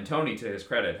 And Tony, to his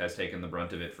credit, has taken the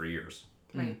brunt of it for years.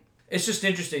 Right. It's just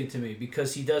interesting to me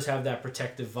because he does have that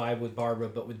protective vibe with Barbara,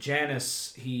 but with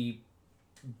Janice, I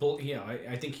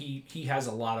think he has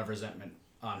a lot of resentment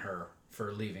on her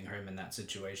for leaving him in that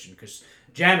situation because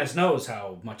Janice knows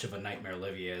how much of a nightmare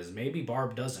Livia is. Maybe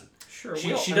Barb doesn't. Sure.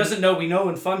 She doesn't know. We know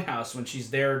in Funhouse when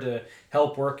she's there to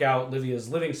help work out Livia's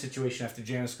living situation after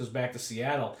Janice goes back to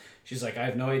Seattle. She's like, I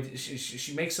have no idea.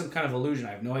 She makes some kind of illusion.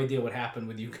 I have no idea what happened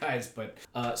with you guys. But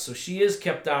so she is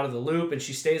kept out of the loop, and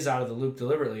she stays out of the loop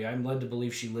deliberately. I'm led to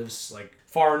believe she lives like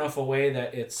far enough away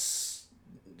that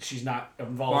she's not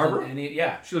involved Barbara? in any.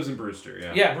 Yeah, she lives in Brewster.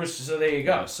 Yeah. Yeah, Brewster. So there you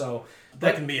go. So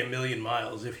that can be a million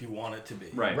miles if you want it to be.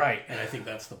 Right. And I think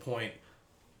that's the point.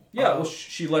 Yeah, well,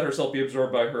 she let herself be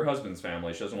absorbed by her husband's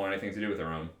family. She doesn't want anything to do with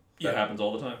her own. That happens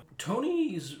all the time.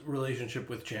 Tony's relationship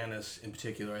with Janice, in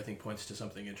particular, I think points to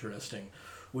something interesting,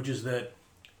 which is that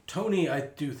Tony, I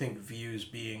do think, views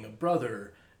being a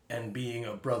brother and being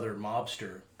a brother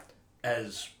mobster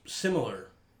as similar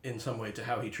in some way to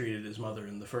how he treated his mother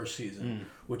in the first season,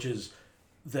 which is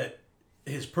that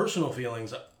his personal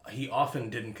feelings he often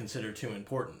didn't consider too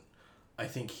important. I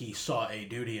think he saw a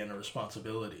duty and a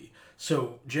responsibility.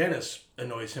 So Janice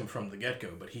annoys him from the get-go,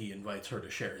 but he invites her to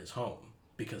share his home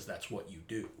because that's what you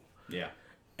do. Yeah.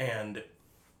 And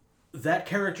that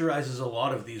characterizes a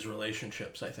lot of these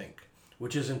relationships, I think,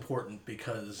 which is important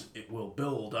because it will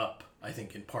build up, I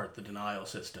think, in part the denial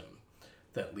system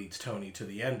that leads Tony to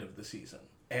the end of the season.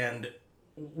 And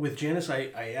with Janice,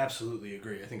 I absolutely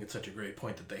agree. I think it's such a great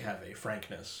point that they have a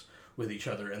frankness with each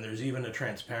other, and there's even a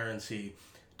transparency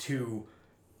to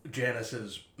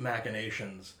Janice's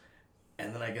machinations,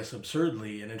 and then I guess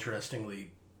absurdly and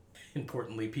interestingly,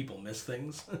 importantly, people miss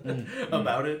things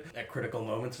about it at critical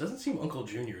moments. Doesn't seem Uncle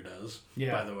Junior does,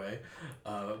 by the way,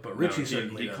 but Richie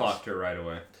certainly does. He clocked her right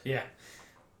away. Yeah.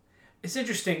 It's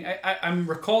interesting. I'm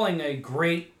recalling a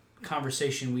great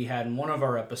conversation we had in one of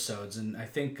our episodes, and I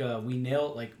think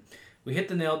we hit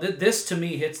the nail. This to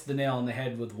me hits the nail on the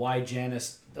head with why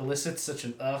Janice elicits such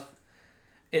an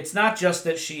It's not just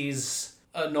that she's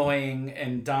annoying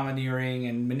and domineering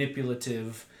and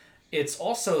manipulative. It's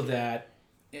also that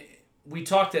we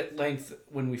talked at length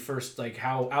when we first, like,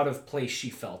 how out of place she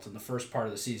felt in the first part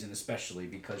of the season, especially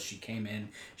because she came in,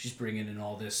 she's bringing in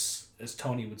all this, as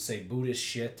Tony would say, Buddhist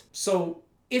shit. So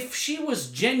if she was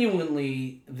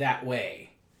genuinely that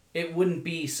way, it wouldn't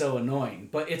be so annoying.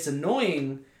 But it's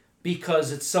annoying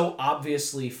because it's so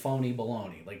obviously phony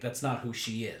baloney. Like, that's not who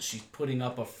she is. She's putting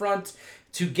up a front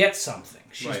to get something.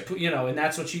 She's right. And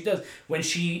that's what she does. When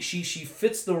she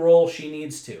fits the role she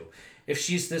needs to. If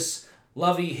she's this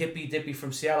lovey, hippy-dippy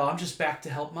from Seattle, I'm just back to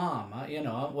help Mom,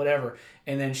 whatever.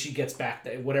 And then she gets back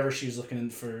to whatever she's looking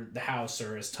for, the house,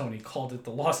 or as Tony called it,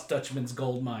 the Lost Dutchman's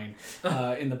gold mine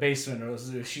in the basement,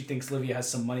 or she thinks Livia has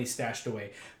some money stashed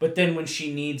away. But then when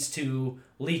she needs to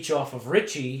leech off of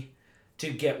Richie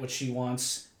to get what she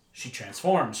wants, she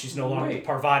transforms. She's no longer the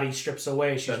Parvati, strips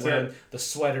away. She's wearing the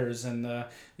sweaters and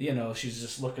she's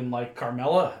just looking like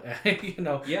Carmela,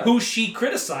 who she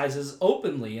criticizes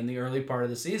openly in the early part of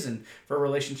the season for her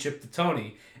relationship to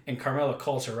Tony. And Carmela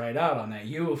calls her right out on that.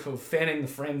 You fanning the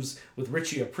flames with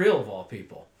Richie April, of all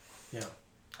people. Yeah.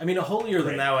 I mean, a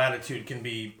holier-than-thou attitude can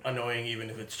be annoying even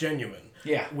if it's genuine.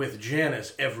 Yeah. With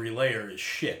Janice, every layer is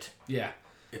shit. Yeah.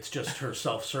 It's just her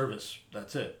self-service.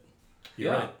 That's it.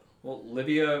 You're right. Well,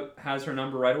 Livia has her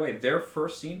number right away. Their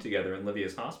first scene together in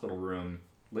Livia's hospital room,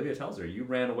 Livia tells her, you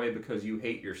ran away because you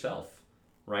hate yourself,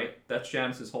 right? That's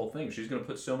Janice's whole thing. She's going to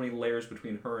put so many layers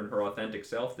between her and her authentic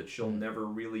self that she'll never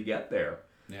really get there.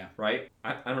 Yeah. Right?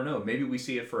 I don't know. Maybe we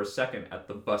see it for a second at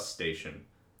the bus station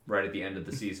right at the end of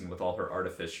the season with all her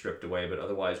artifice stripped away, but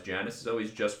otherwise Janice is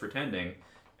always just pretending,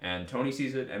 and Tony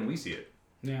sees it and we see it.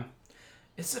 Yeah.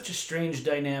 It's such a strange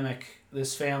dynamic,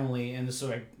 this family, and this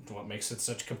is what makes it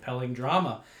such compelling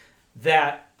drama,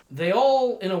 that they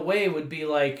all, in a way, would be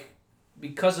like,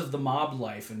 because of the mob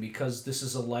life and because this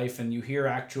is a life, and you hear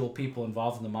actual people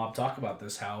involved in the mob talk about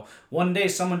this, how one day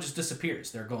someone just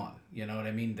disappears. They're gone. You know what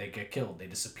I mean? They get killed. They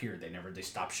disappear. They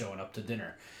stop showing up to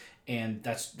dinner. And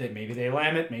maybe they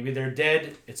lam it. Maybe they're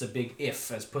dead. It's a big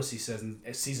if, as Pussy says in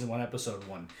season 1, episode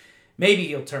 1. Maybe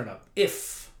he'll turn up.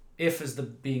 If is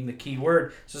being the key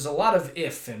word. So there's a lot of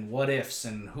if and what ifs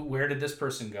and where did this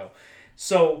person go.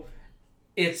 So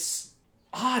it's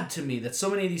odd to me that so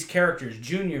many of these characters,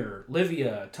 Junior,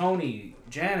 Livia, Tony,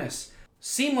 Janice,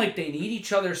 seem like they need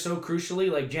each other so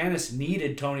crucially. Like Janice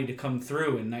needed Tony to come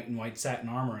through in Knight in White Satin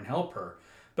Armor and help her.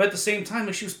 But at the same time,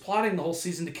 like, she was plotting the whole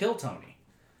season to kill Tony.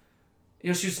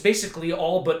 She was basically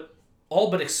all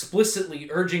but explicitly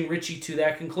urging Richie to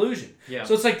that conclusion. Yeah.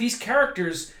 So it's like these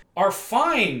characters are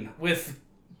fine with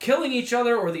killing each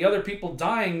other or the other people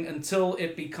dying until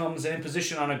it becomes an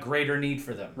imposition on a greater need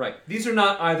for them. Right. These are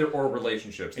not either or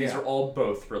relationships. These are all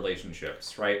both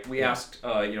relationships, right? We asked,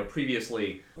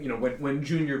 previously, when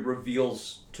Junior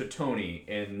reveals to Tony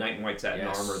in Knight in White Satin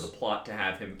Armor the plot to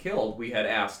have him killed, we had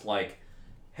asked, like,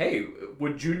 hey,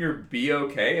 would Junior be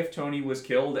okay if Tony was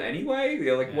killed anyway?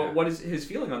 What is his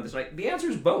feeling on this? Like, the answer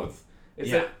is both. It's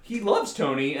that he loves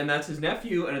Tony, and that's his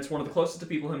nephew, and it's one of the closest to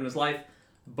people to him in his life.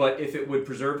 But if it would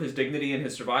preserve his dignity and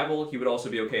his survival, he would also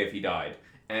be okay if he died.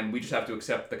 And we just have to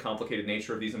accept the complicated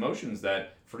nature of these emotions,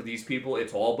 that for these people,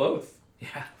 it's all both.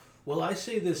 Yeah. Well, I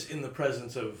say this in the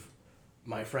presence of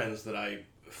my friends that I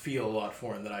feel a lot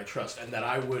for and that I trust, and that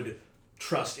I would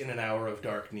trust in an hour of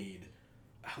dark need.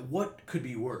 What could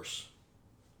be worse,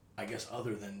 I guess,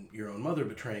 other than your own mother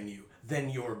betraying you, than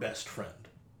your best friend?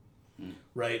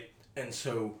 Right? And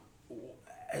so,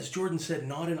 as Jordan said,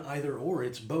 not an either or,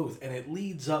 it's both. And it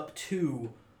leads up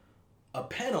to a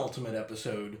penultimate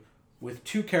episode with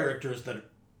two characters that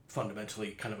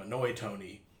fundamentally kind of annoy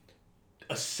Tony,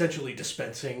 essentially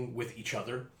dispensing with each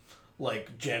other.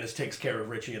 like Janice takes care of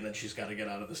Richie and then she's got to get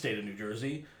out of the state of New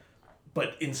Jersey.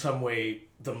 But in some way,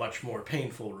 the much more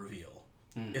painful reveal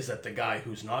is that the guy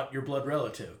who's not your blood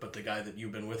relative, but the guy that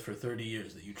you've been with for 30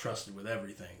 years, that you trusted with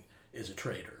everything, is a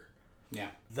traitor. Yeah.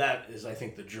 That is, I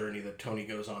think, the journey that Tony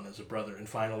goes on as a brother, and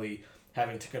finally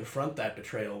having to confront that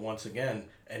betrayal once again,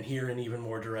 and here in even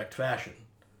more direct fashion.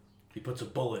 He puts a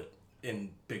bullet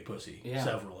in Big Pussy,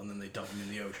 several, and then they dump him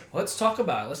in the ocean. Let's talk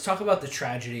about the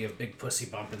tragedy of Big Pussy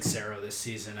bumping Sarah this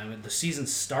season. I mean, the season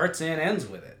starts and ends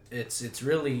with it. It's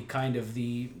really kind of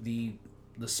the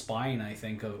spine, I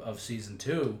think, of season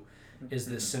 2 is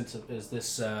this sense of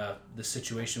the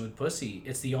situation with Pussy.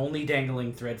 It's the only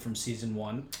dangling thread from season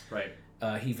 1. Right.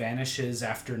 He vanishes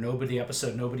after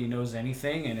nobody knows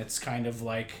anything, and it's kind of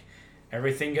like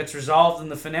everything gets resolved in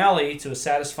the finale to a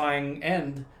satisfying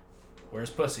end. Where's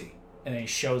Pussy? And then he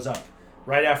shows up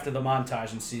right after the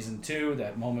montage in season 2,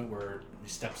 that moment where he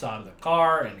steps out of the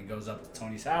car and he goes up to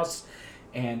Tony's house.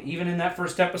 And even in that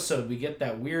first episode, we get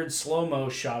that weird slow-mo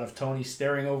shot of Tony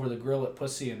staring over the grill at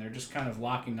Pussy, and they're just kind of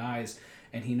locking eyes,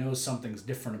 and he knows something's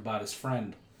different about his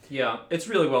friend. Yeah, it's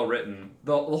really well written.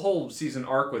 The whole season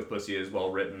arc with Pussy is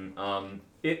well written.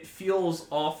 It feels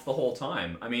off the whole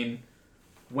time. I mean,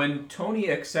 when Tony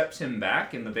accepts him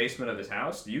back in the basement of his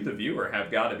house, you, the viewer,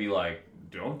 have got to be like,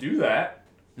 don't do that.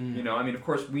 You know, I mean, of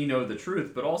course, we know the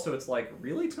truth, but also it's like,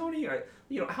 really, Tony?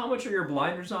 How much are your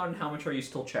blinders on and how much are you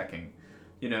still checking?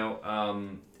 You know,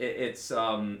 it's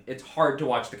hard to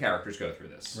watch the characters go through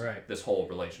this. Right. This whole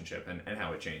relationship and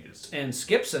how it changes. And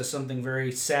Skip says something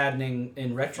very saddening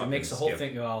in retro. It makes the whole Skip.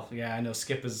 thing... Well, yeah, I know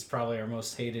Skip is probably our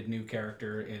most hated new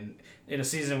character in a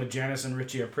season with Janice and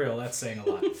Richie April. That's saying a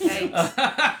lot.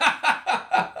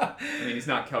 I mean, he's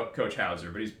not Coach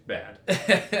Hauser, but he's bad.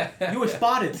 You were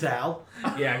spotted, Sal.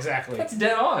 Yeah, exactly. That's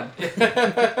dead on.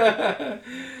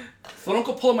 So don't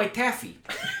go pulling my taffy.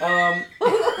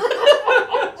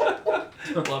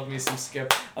 Love me some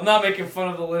Skip. I'm not making fun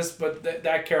of the list, but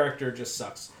that character just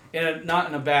sucks. Not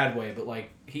in a bad way, but like,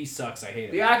 he sucks. I hate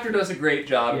him. The actor does a great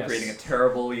job Yes. of creating a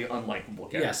terribly unlikable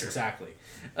character. Yes, exactly.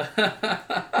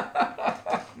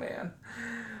 Man.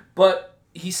 But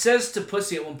he says to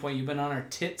Pussy at one point, "You've been on our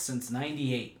tit since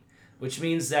 '98," which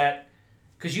means that,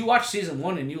 because you watched season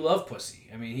 1 and you love Pussy.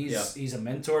 I mean, he's a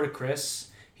mentor to Chris.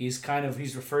 He's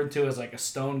referred to as like a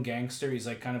stone gangster. He's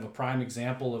like kind of a prime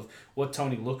example of what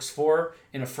Tony looks for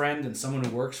in a friend and someone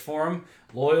who works for him.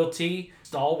 Loyalty,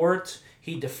 stalwart.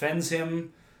 He defends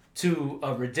him to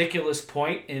a ridiculous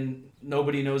point in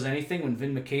Nobody Knows Anything when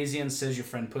Vin Makazian says your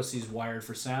friend Pussy's wired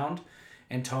for sound.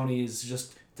 And Tony is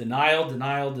just denial.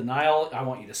 I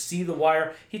want you to see the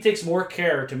wire. He takes more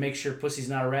care to make sure Pussy's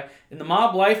not a rat. In the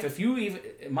mob life, if you even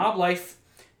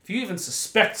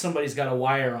suspect somebody's got a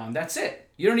wire on, that's it.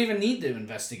 You don't even need to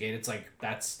investigate. It's like,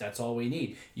 that's all we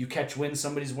need. You catch wind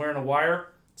somebody's wearing a wire,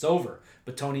 it's over.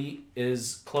 But Tony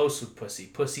is close with Pussy.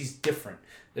 Pussy's different.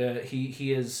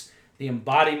 He is the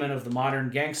embodiment of the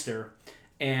modern gangster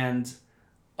and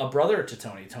a brother to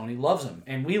Tony. Tony loves him,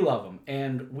 and we love him.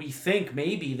 And we think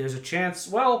maybe there's a chance,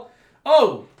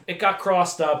 it got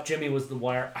crossed up, Jimmy was the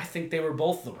wire. I think they were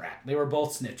both the rat. They were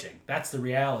both snitching. That's the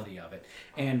reality of it.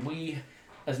 And we...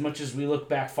 As much as we look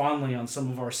back fondly on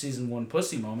some of our season 1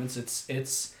 Pussy moments,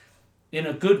 it's in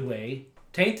a good way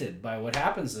tainted by what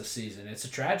happens this season. It's a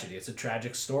tragedy. It's a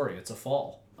tragic story. It's a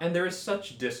fall. And there is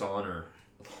such dishonor.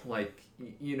 Like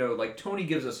Tony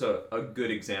gives us a good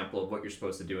example of what you're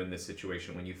supposed to do in this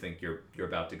situation when you think you're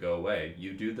about to go away.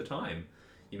 You do the time.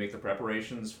 You make the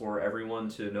preparations for everyone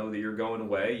to know that you're going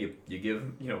away. You give,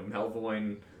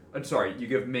 Melvoin... you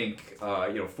give Mink,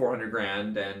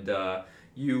 $400,000 and...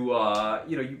 You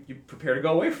prepare to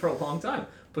go away for a long time.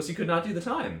 Pussy could not do the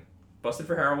time. Busted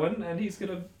for heroin, and he's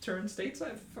going to turn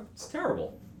stateside. It's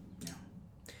terrible. Yeah.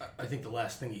 I think the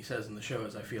last thing he says in the show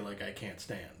is, "I feel like I can't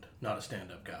stand." Not a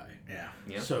stand-up guy. Yeah.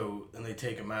 So, and they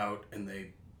take him out, and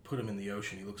they put him in the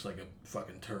ocean. He looks like a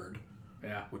fucking turd.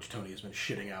 Yeah. Which Tony has been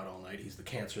shitting out all night. He's the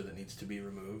cancer that needs to be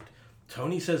removed.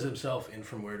 Tony says himself in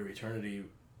From Where to Eternity,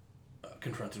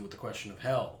 confronted with the question of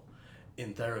hell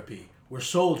in therapy, we're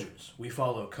soldiers. We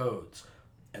follow codes.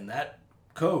 And that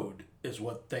code is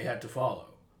what they had to follow.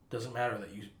 Doesn't matter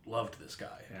that you loved this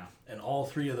guy. Yeah. And all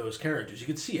 3 of those characters, you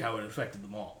could see how it affected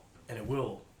them all. And it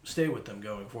will stay with them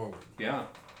going forward. Yeah.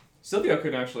 Silvio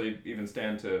couldn't actually even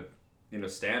stand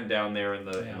down there in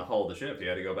the hull of the ship. He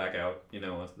had to go back out,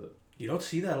 You don't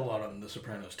see that a lot on The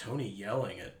Sopranos. Tony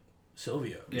yelling at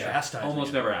Silvio. Yeah. Chastising Almost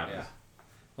him. never happens. Yeah.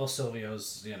 Well,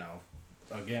 Silvio's,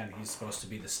 again, he's supposed to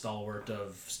be the stalwart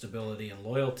of stability and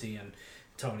loyalty, and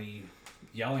Tony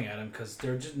yelling at him because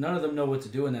none of them know what to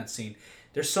do in that scene.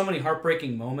 There's so many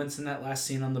heartbreaking moments in that last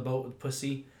scene on the boat with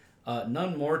Pussy.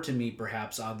 None more to me,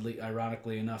 perhaps,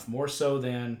 ironically enough, more so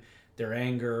than their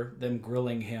anger, them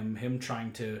grilling him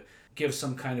trying to give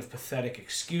some kind of pathetic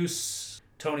excuse,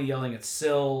 Tony yelling at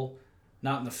Syl,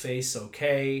 not in the face,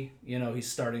 okay.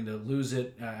 He's starting to lose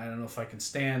it. I don't know if I can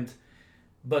stand.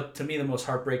 But to me, the most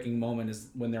heartbreaking moment is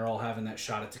when they're all having that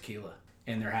shot of tequila.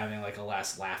 And they're having, like, a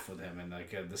last laugh with him. And,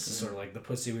 like, this is sort of like the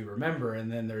pussy we remember.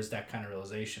 And then there's that kind of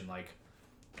realization, like,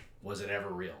 was it ever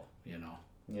real,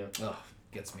 Yeah. Ugh,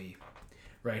 gets me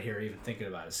right here even thinking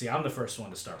about it. See, I'm the first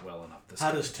one to start welling up this How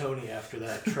time. does Tony, after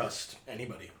that, trust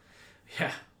anybody?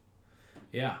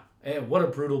 Yeah. And what a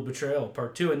brutal betrayal,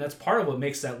 part 2. And that's part of what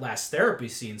makes that last therapy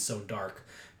scene so dark.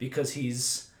 Because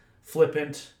he's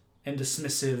flippant and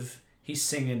dismissive. He's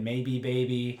singing Maybe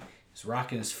Baby. He's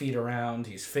rocking his feet around.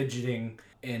 He's fidgeting.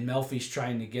 And Melfi's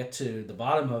trying to get to the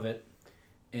bottom of it.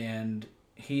 And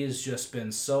he has just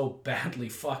been so badly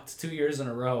fucked 2 years in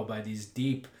a row by these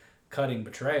deep, cutting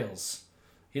betrayals.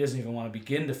 He doesn't even want to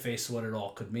begin to face what it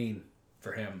all could mean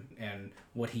for him and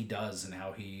what he does and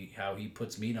how he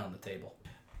puts meat on the table.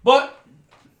 But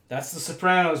that's The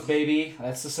Sopranos, baby.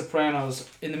 That's The Sopranos.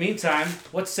 In the meantime,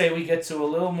 let's say we get to a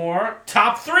little more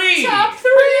top 3. Top 3.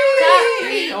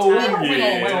 Oh,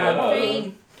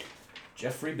 yeah.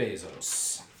 Jeffrey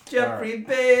Bezos. Jeffrey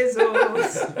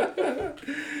Bezos.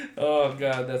 Oh,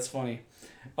 God, that's funny.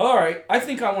 All right, I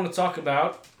think I want to talk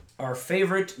about our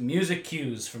favorite music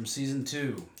cues from season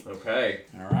 2. Okay.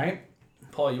 All right.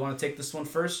 Paul, you want to take this one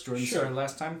first? Jordan Sure. started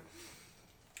last time.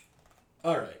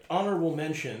 All right. Honorable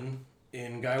mention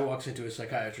in Guy Walks Into a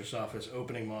Psychiatrist's Office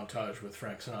opening montage with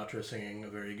Frank Sinatra singing A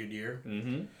Very Good Year.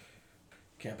 Mm-hmm.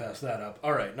 Can't pass that up.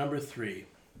 All right. Number 3.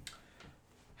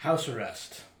 House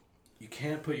Arrest. You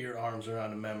Can't Put Your Arms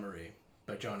Around a Memory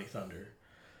by Johnny Thunder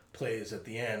plays at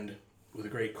the end with a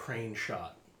great crane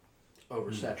shot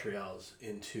over Satriale's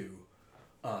into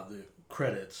the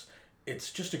credits.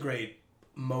 It's just a great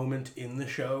moment in the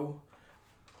show,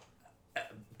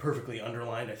 perfectly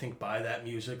underlined, I think, by that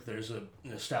music. There's a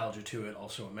nostalgia to it,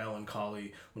 also a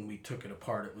melancholy. When we took it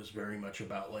apart, it was very much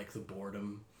about, like, the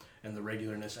boredom and the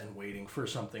regularness and waiting for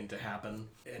something to happen.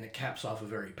 And it caps off a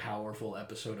very powerful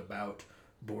episode about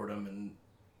boredom and,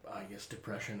 I guess,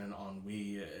 depression and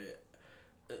ennui.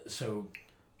 So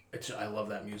I love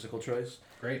that musical choice.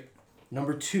 Great.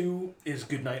 Number 2 is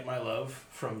Goodnight My Love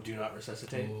from Do Not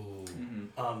Resuscitate. Ooh.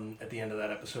 At the end of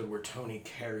that episode where Tony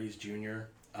carries Junior.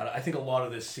 I think a lot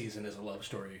of this season is a love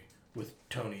story with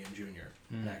Tony and Junior.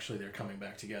 And actually they're coming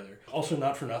back together. Also,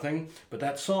 not for nothing, but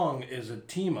that song is a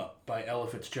team up by Ella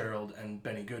Fitzgerald and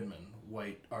Benny Goodman,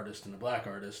 white artist and a black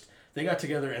artist. They got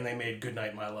together and they made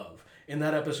Goodnight My Love. In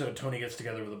that episode, Tony gets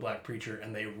together with a black preacher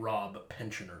and they rob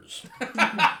pensioners.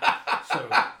 So,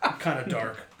 kind of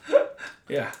dark.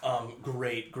 Yeah.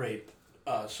 Great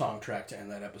song track to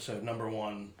end that episode. Number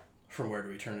 1, From Where to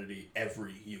Eternity,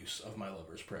 every use of My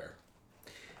Lover's Prayer.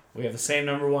 We have the same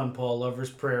number 1, Paul, Lover's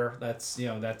Prayer. That's,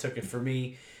 that took it for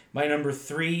me. My number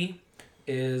 3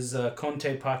 is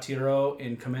Conte Patiro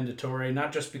in Commendatore,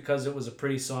 not just because it was a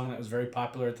pretty song that was very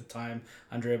popular at the time.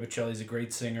 Andrea Bocelli's a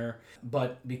great singer,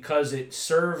 but because it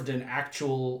served an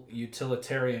actual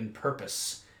utilitarian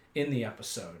purpose in the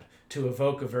episode to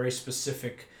evoke a very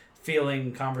specific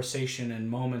feeling, conversation, and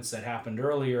moments that happened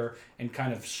earlier and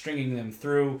kind of stringing them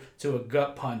through to a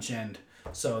gut punch end.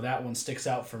 So that one sticks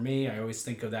out for me. I always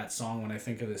think of that song when I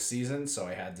think of this season, so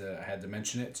I had to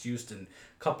mention it. It's used in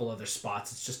a couple other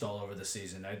spots. It's just all over the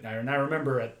season. I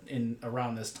remember in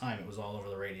around this time it was all over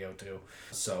the radio too.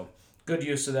 So good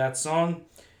use of that song.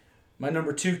 My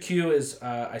number 2 cue is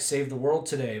I Saved the World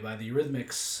Today by the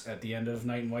Eurythmics at the end of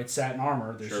Knight in White Satin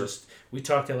Armor. There's we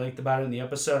talked at length about it in the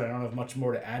episode. I don't have much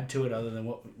more to add to it other than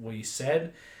what we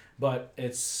said, but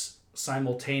it's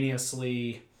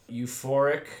simultaneously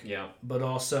euphoric, but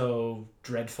also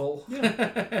dreadful.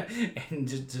 And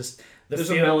just there's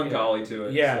a melancholy to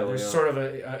it. Yeah, there's sort of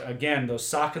again those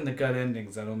sock in the gut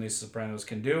endings that only Sopranos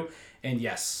can do. And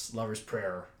yes, Lover's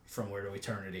Prayer, From Where to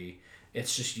Eternity.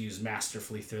 It's just used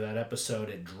masterfully through that episode.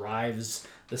 It drives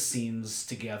the scenes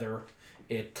together.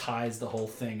 It ties the whole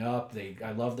thing up.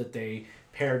 I love that they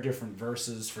pair different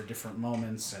verses for different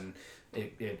moments, and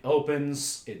it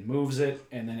opens, it moves it,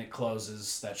 and then it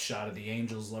closes. That shot of the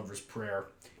Angel's Lover's Prayer.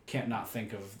 Can't not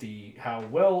think of how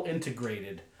well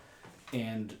integrated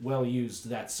and well used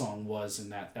that song was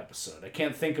in that episode. I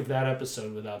can't think of that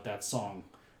episode without that song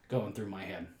going through my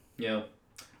head. Yeah.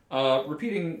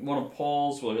 Repeating one of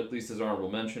Paul's, well, at least his honorable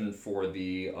mention for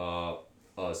the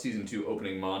season 2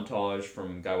 opening montage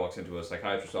from Guy Walks Into a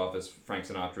Psychiatrist's Office, Frank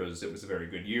Sinatra's It Was a Very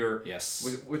Good Year. Yes.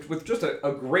 With just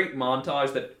a great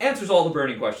montage that answers all the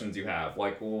burning questions you have.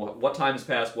 Like, well, what time has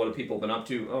passed? What have people been up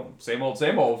to? Oh, same old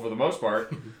for the most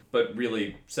part. But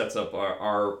really sets up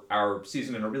our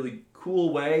season in a really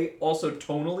cool way. Also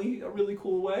tonally a really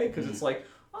cool way, because it's like,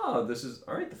 oh, this is,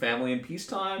 all right, the family in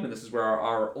peacetime, and this is where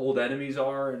our old enemies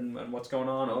are, and what's going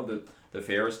on. Oh, the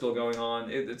fair is still going on.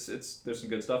 There's some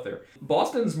good stuff there.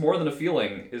 Boston's More Than a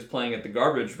Feeling is playing at the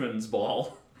Garbageman's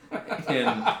Ball in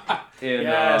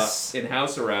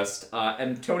house arrest,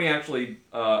 and Tony actually,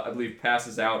 I believe,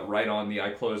 passes out right on the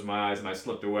 "I closed my eyes and I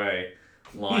slipped away"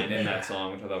 line in that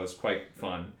song, which I thought was quite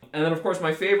fun. And then, of course,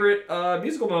 my favorite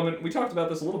musical moment, we talked about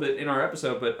this a little bit in our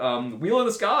episode, but Wheel in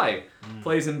the Sky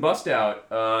plays in Bust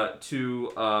Out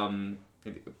to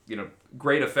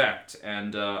great effect.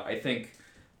 And I think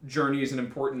Journey is an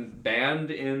important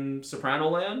band in Soprano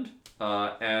Land,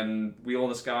 and Wheel in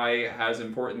the Sky has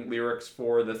important lyrics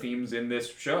for the themes in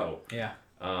this show. Yeah.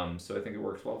 So I think it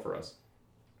works well for us.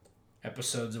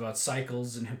 Episodes about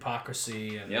cycles and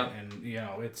hypocrisy, and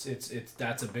it's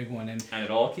that's a big one, and it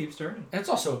all keeps turning. And it's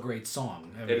also a great song.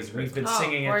 I mean, it is great. We've been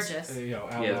singing gorgeous. it,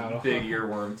 out loud. Big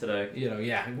earworm today.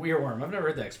 Earworm. I've never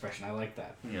heard that expression. I like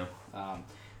that. Yeah.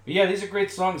 But yeah, these are great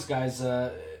songs, guys.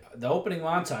 The opening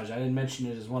montage, I didn't mention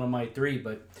it as one of my 3,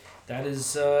 but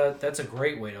that's a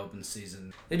great way to open the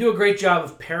season. They do a great job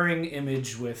of pairing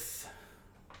image with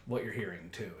what you're hearing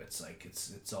too. It's like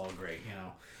it's all great,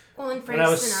 Well, and Frank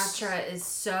Sinatra is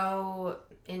so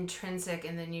intrinsic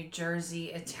in the New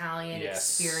Jersey Italian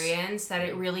experience that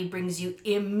it really brings you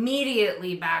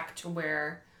immediately back to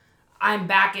where I'm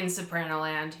back in Soprano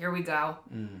Land. Here we go.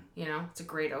 It's a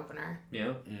great opener.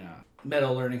 Yeah. Yeah.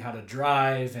 Meadow learning how to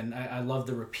drive, and I love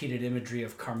the repeated imagery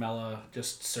of Carmela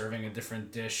just serving a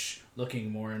different dish,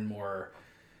 looking more and more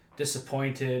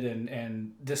disappointed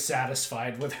and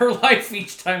dissatisfied with her life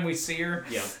each time we see her.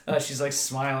 Yeah. She's like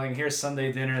smiling. Here's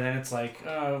Sunday dinner. Then it's like,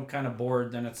 oh, I'm kind of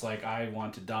bored. Then it's like, I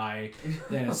want to die.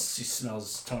 Then she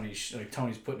smells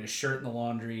Tony's putting his shirt in the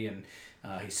laundry, and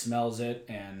he smells it.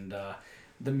 And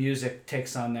the music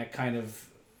takes on that kind of,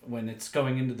 when it's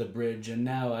going into the bridge, and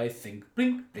now I think,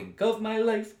 blink, blink of my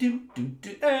life, do, do,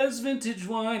 do, as vintage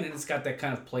wine. And it's got that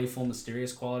kind of playful,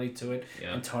 mysterious quality to it.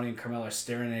 Yeah. And Tony and Carmela are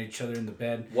staring at each other in the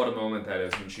bed. What a moment that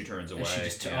is when she turns away. And she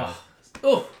just,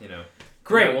 great.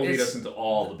 Great. That will lead us into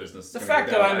all the business. The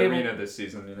fact that I'm Irina this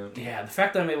season, Yeah, the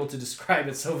fact that I'm able to describe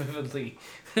it so vividly,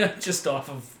 just off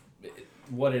of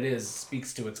what it is,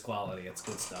 speaks to its quality. It's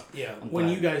good stuff. Yeah. When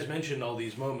you guys mentioned all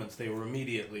these moments, they were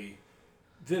immediately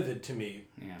vivid to me,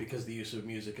 because the use of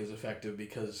music is effective,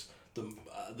 because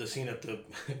the scene at the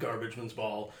Garbageman's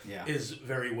Ball is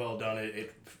very well done.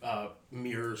 It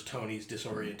mirrors Tony's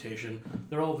disorientation.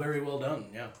 They're all very well done.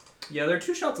 Yeah, there are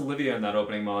 2 shots of Olivia in that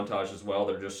opening montage as well.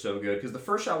 They're just so good, because the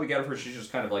first shot we get of her, she's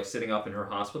just kind of like sitting up in her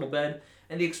hospital bed,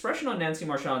 and the expression on Nancy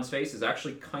Marchand's face is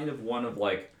actually kind of one of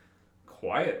like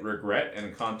quiet regret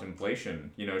and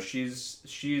contemplation.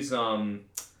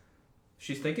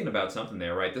 She's thinking about something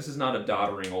there, right? This is not a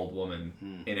doddering old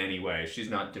woman in any way. She's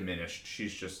not diminished.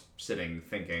 She's just sitting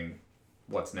thinking,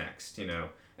 what's next, And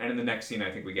in the next scene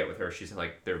I think we get with her, she's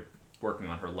like, they're working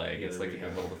on her leg. It's like a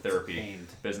little therapy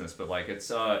business, but like it's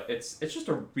just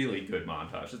a really good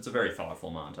montage. It's a very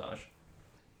thoughtful montage.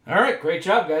 All right, great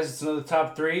job, guys. It's another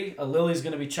top 3. Lily's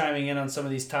going to be chiming in on some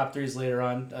of these top 3s later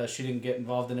on. She didn't get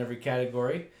involved in every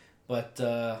category, but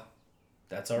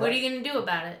that's all right. What are you going to do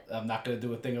about it? I'm not going to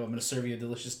do a thing. I'm going to serve you a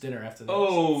delicious dinner after this.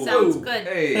 Oh, sounds good.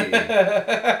 Hey.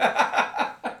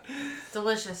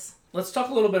 Delicious. Let's talk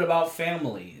a little bit about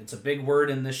family. It's a big word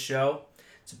in this show.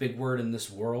 It's a big word in this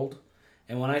world.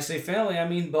 And when I say family, I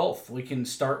mean both. We can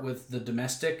start with the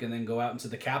domestic and then go out into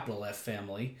the capital F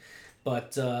family.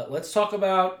 But let's talk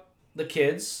about the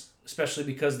kids, especially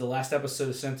because the last episode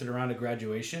is centered around a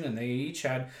graduation, and they each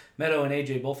had, Meadow and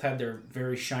AJ both had their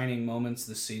very shining moments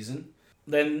this season.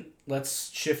 Then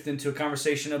let's shift into a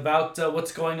conversation about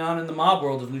what's going on in the mob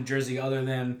world of New Jersey, other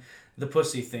than the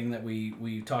pussy thing that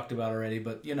we talked about already.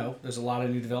 But, there's a lot of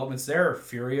new developments there.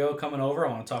 Furio coming over.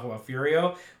 I want to talk about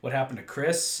Furio. What happened to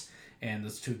Chris and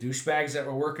those 2 douchebags that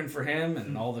were working for him,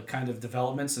 and all the kind of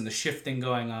developments and the shifting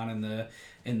going on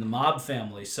in the mob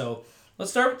family. So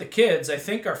let's start with the kids. I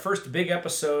think our first big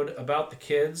episode about the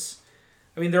kids,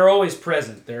 I mean, they're always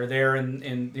present. They're there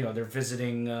and they're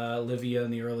visiting Olivia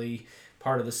in the early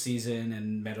part of the season,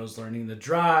 and Meadow's learning to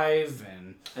drive,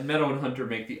 and Meadow and Hunter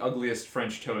make the ugliest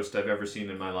French toast I've ever seen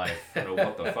in my life. I don't know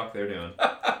what the fuck they're doing.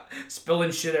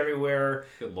 Spilling shit everywhere.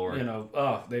 Good Lord.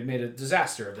 They made a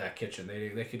disaster of that kitchen.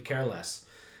 They could care less.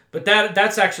 But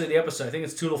that's actually the episode. I think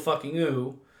it's Toodle fucking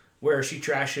Ooh. where she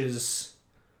trashes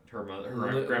her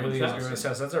Lydia's grandmother's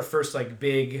house. That's our first like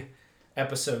big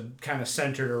episode, kind of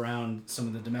centered around some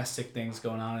of the domestic things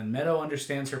going on. And Meadow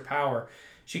understands her power.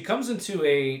 She comes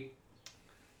into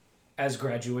as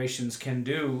graduations can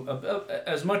do,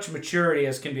 as much maturity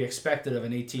as can be expected of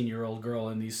an 18-year-old girl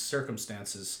in these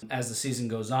circumstances as the season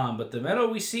goes on. But the Meadow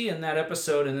we see in that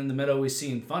episode, and then the Meadow we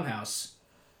see in Funhouse,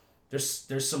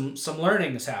 there's some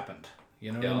learning has happened.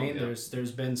 You know what I mean? Yeah.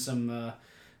 There's been some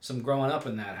growing up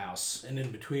in that house. And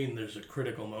in between, there's a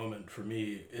critical moment for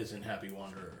me is in Happy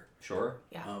Wanderer. Sure.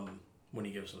 Yeah. When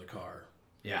he gives her the car.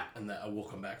 Yeah. And that we'll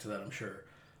come back to that, I'm sure.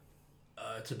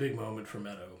 It's a big moment for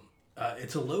Meadow.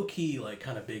 It's a low-key, like,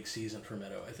 kind of big season for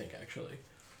Meadow, I think, actually.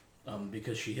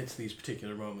 Because she hits these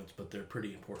particular moments, but they're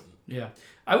pretty important. Yeah.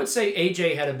 I would say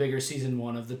AJ had a bigger season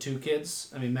one of the two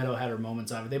kids. I mean, Meadow had her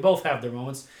moments on it. They both have their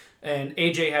moments. And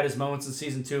AJ had his moments in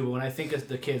season 2, but when I think of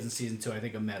the kids in season 2, I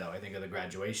think of Meadow. I think of the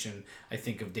graduation. I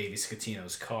think of Davey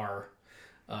Scatino's car.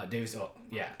 Eric's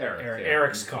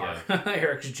car. Yeah.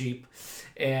 Eric's Jeep.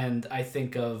 And I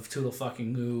think of Toodle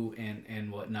fucking Moo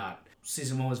and whatnot.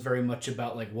 Season 1 was very much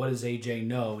about, like, what does AJ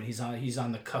know? And he's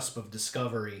on the cusp of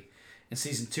discovery. And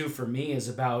season 2 for me is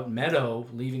about Meadow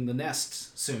leaving the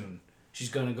nest soon. She's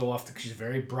going to go off she's a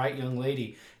very bright young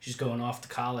lady. She's going off to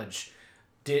college.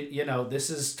 This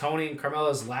is Tony and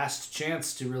Carmela's last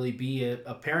chance to really be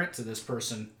a parent to this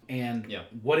person. And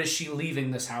what is she leaving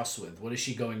this house with? What is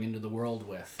she going into the world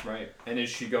with? Right. And is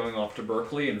she going off to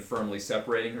Berkeley and firmly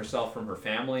separating herself from her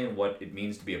family and what it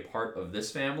means to be a part of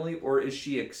this family? Or is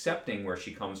she accepting where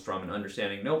she comes from and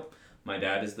understanding, nope, my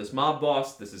dad is this mob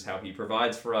boss, this is how he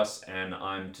provides for us, and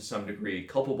I'm to some degree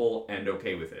culpable and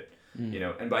okay with it.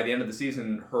 And by the end of the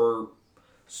season, her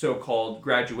so-called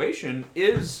graduation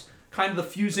is kind of the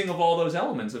fusing of all those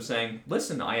elements of saying,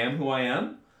 listen, I am who I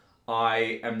am.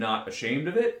 I am not ashamed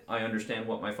of it. I understand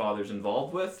what my father's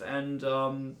involved with, and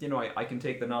I can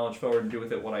take the knowledge forward and do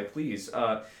with it what I please.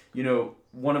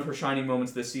 One of her shining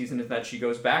moments this season is that she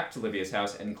goes back to Livia's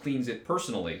house and cleans it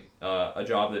personally, a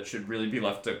job that should really be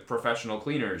left to professional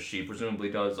cleaners. She presumably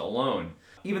does alone.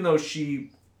 Even though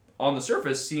she, on the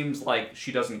surface, seems like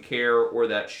she doesn't care or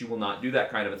that she will not do that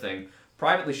kind of a thing,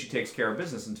 privately she takes care of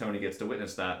business, and Tony gets to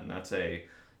witness that, and that's an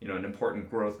important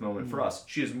growth moment for us.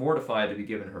 She is mortified to be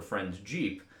given her friend's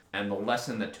Jeep, and the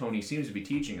lesson that Tony seems to be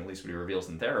teaching, at least what he reveals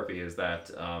in therapy, is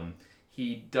that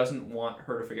he doesn't want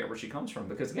her to forget where she comes from.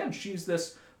 Because, again, she's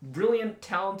this brilliant,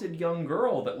 talented young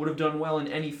girl that would have done well in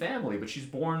any family, but she's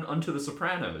born unto the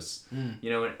Sopranos.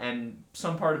 And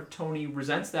some part of Tony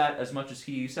resents that as much as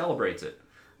he celebrates it.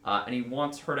 And he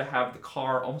wants her to have the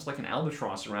car almost like an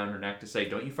albatross around her neck to say,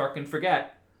 don't you fucking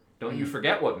forget. Don't you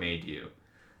forget what made you.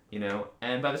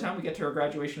 And by the time we get to her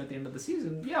graduation at the end of the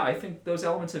season, I think those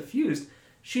elements have fused.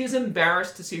 She is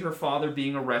embarrassed to see her father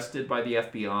being arrested by the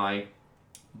FBI,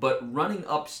 but running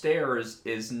upstairs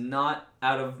is not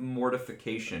out of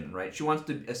mortification, right? She wants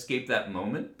to escape that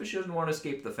moment, but she doesn't want to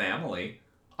escape the family.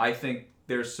 I think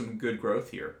there's some good growth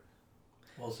here.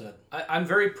 Well said. I'm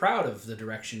very proud of the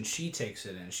direction she takes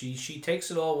it in. She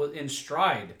takes it all in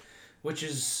stride, which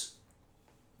is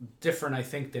different, I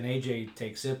think, than AJ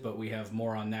takes it, but we have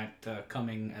more on that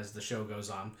coming as the show goes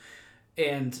on.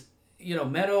 And,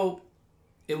 Meadow,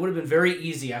 it would have been very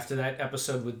easy after that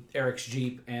episode with Eric's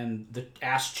Jeep and the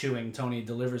ass-chewing Tony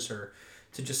delivers her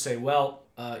to just say, well,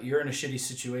 you're in a shitty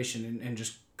situation and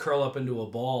just curl up into a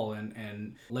ball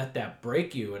and let that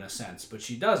break you in a sense. But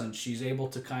she doesn't. She's able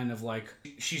to kind of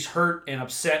she's hurt and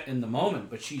upset in the moment,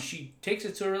 but she takes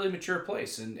it to a really mature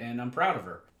place, and I'm proud of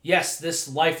her. Yes, this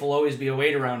life will always be a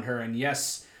weight around her, and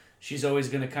yes, she's always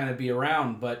going to kind of be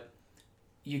around, but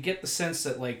you get the sense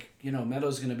that,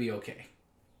 Meadow's going to be okay.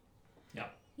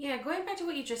 Yeah, going back to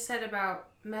what you just said about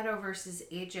Meadow versus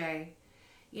AJ,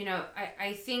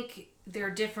 I think their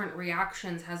different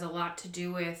reactions has a lot to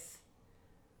do with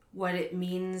what it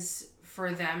means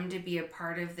for them to be a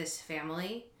part of this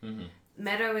family. Mm-hmm.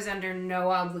 Meadow is under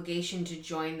no obligation to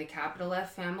join the capital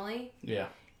F family. Yeah.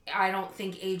 I don't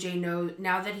think AJ knows,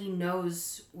 now that he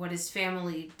knows what his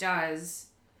family does,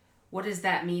 what does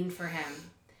that mean for him?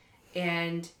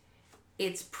 And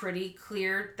it's pretty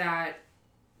clear that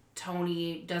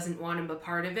Tony doesn't want him a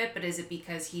part of it, but is it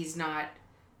because he's not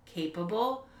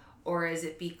capable, or is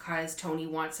it because Tony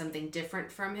wants something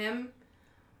different from him?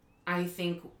 I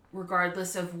think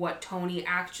regardless of what Tony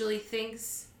actually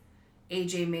thinks,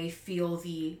 AJ may feel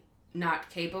the not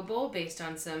capable based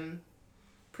on some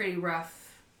pretty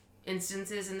rough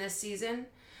instances in this season.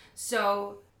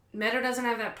 So Meadow doesn't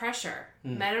have that pressure.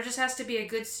 Meadow just has to be a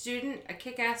good student, a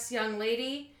kick-ass young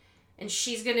lady, and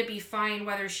she's going to be fine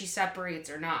whether she separates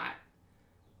or not.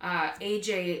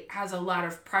 AJ has a lot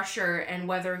of pressure, and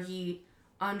whether he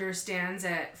understands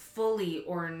it fully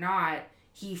or not,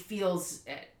 he feels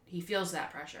it. He feels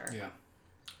that pressure. Yeah.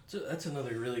 So that's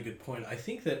another really good point. I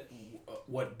think that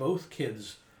what both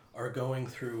kids are going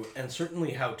through, and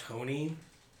certainly how Tony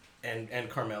and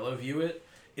Carmela view it,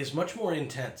 is much more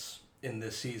intense in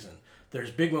this season.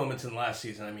 There's big moments in last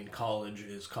season. I mean, college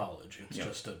is college. It's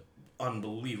just an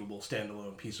unbelievable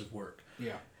standalone piece of work.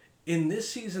 Yeah. In this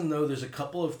season, though, there's a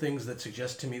couple of things that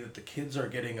suggest to me that the kids are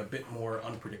getting a bit more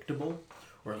unpredictable,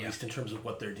 or at least in terms of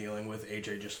what they're dealing with.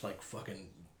 AJ just like fucking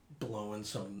blowing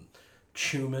some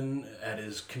Chuman at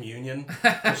his communion,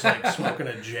 just like smoking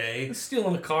a J,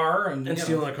 Stealing a car and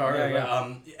stealing a car.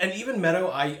 Yeah. And even Meadow,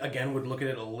 I again would look at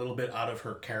it a little bit out of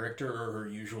her character or her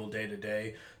usual day to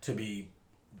day to be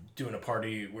doing a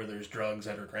party where there's drugs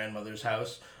at her grandmother's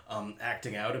house,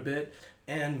 acting out a bit,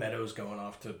 and Meadow's going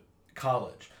off to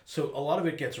college. So a lot of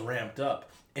it gets ramped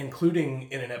up, including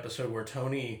in an episode where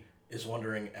Tony is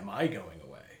wondering, am I going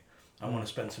away? I want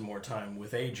to spend some more time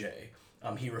with AJ.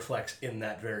 He reflects in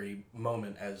that very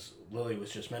moment, as Lily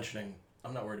was just mentioning,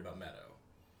 I'm not worried about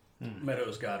Meadow.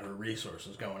 Meadow's got her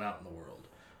resources going out in the world.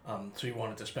 So he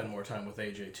wanted to spend more time with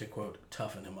AJ to, quote,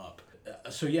 toughen him up.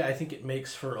 So yeah, I think it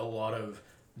makes for a lot of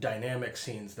dynamic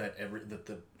scenes that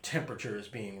the temperature is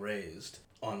being raised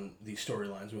on these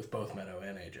storylines with both Meadow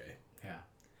and AJ. Yeah.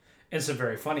 And some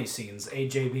very funny scenes.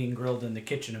 AJ being grilled in the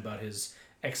kitchen about his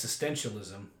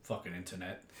existentialism, fucking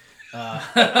internet,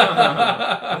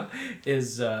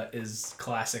 is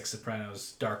classic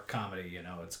Sopranos dark comedy. You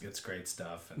know, it's great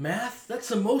stuff. And Math? That's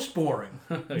the most boring.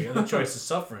 you have the choice of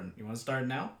suffering. You want to start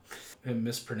now? Him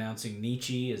mispronouncing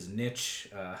Nietzsche as Nitch.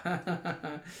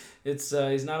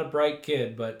 He's not a bright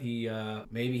kid, but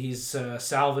maybe he's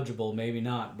salvageable, maybe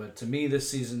not. But to me, this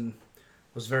season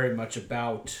was very much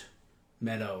about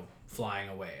Meadow flying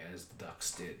away as the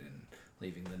ducks did and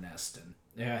leaving the nest. And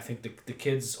yeah, I think the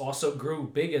kids also grew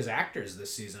big as actors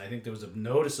this season. I think there was a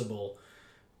noticeable.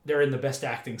 They're in the best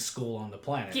acting school on the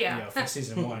planet. Yeah. You know, from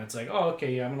season 1, it's like, oh,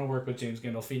 okay, yeah, I'm going to work with James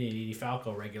Gandolfini and Edie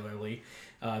Falco regularly.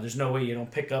 There's no way you don't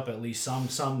pick up at least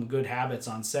some good habits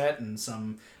on set and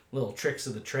some little tricks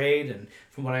of the trade. And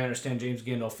from what I understand, James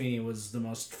Gandolfini was the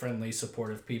most friendly,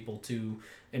 supportive people to,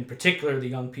 in particular, the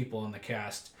young people in the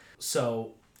cast.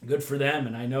 So good for them.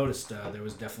 And I noticed there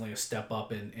was definitely a step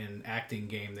up in acting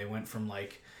game. They went from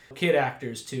like kid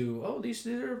actors to, oh, these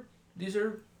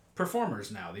are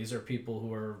performers now. These are people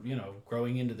who are,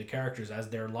 growing into the characters as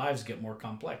their lives get more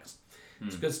complex.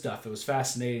 It's good stuff. It was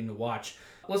fascinating to watch.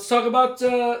 Let's talk about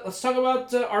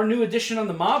our new addition on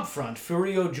the mob front,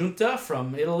 Furio Giunta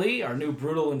from Italy, our new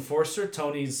brutal enforcer,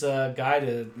 Tony's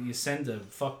guy you send to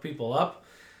fuck people up.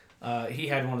 He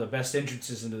had one of the best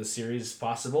entrances into the series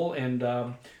possible, and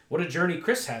what a journey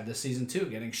Chris had this season too,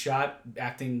 getting shot,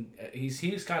 acting.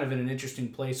 He's kind of in an interesting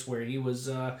place where he was.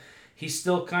 He's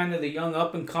still kind of the young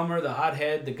up-and-comer, the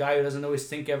hothead, the guy who doesn't always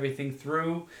think everything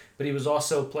through, but he was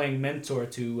also playing mentor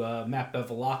to Matt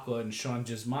Bevilacqua and Sean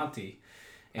Gismonti,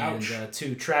 and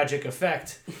to tragic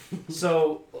effect.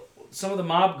 So some of the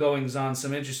mob goings-on,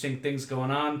 some interesting things going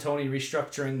on. Tony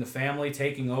restructuring the family,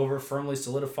 taking over, firmly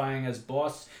solidifying as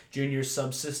boss, Junior's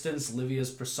subsistence, Livia's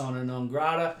persona non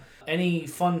grata. Any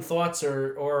fun thoughts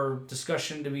or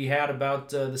discussion to be had about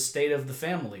the state of the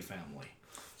family?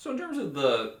 So in terms of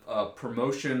the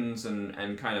promotions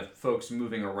and kind of folks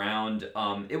moving around,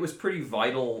 it was pretty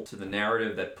vital to the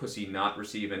narrative that Pussy not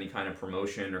receive any kind of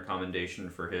promotion or commendation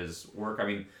for his work. I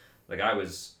mean, the guy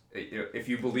was, if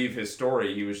you believe his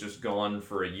story, he was just gone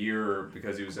for a year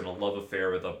because he was in a love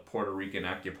affair with a Puerto Rican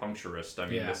acupuncturist. I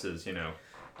mean, This is,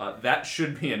 that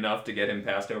should be enough to get him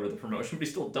passed over the promotion, but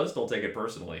he does take it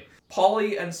personally.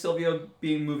 Paulie and Silvio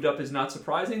being moved up is not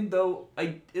surprising, though.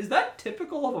 Is that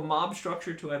typical of a mob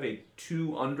structure to have a two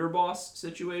underboss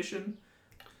situation?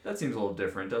 That seems a little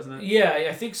different, doesn't it? Yeah,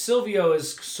 I think Silvio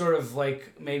is sort of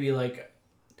maybe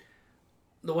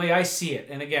the way I see it,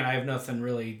 and again, I have nothing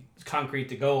really concrete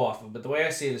to go off of, but the way I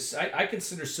see it is I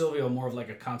consider Silvio more of like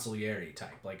a consigliere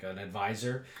type, like an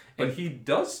advisor. But he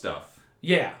does stuff.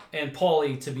 Yeah, and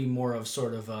Paulie to be more of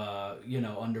sort of a,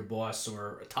 underboss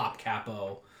or a top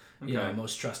capo,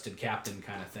 most trusted captain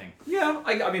kind of thing. Yeah,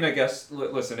 I mean, I guess,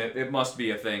 listen, it must be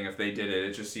a thing if they did it.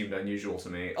 It just seemed unusual to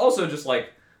me. Also, just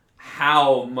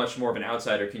how much more of an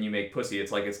outsider can you make Pussy?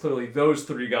 It's it's clearly those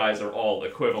three guys are all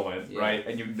equivalent, right?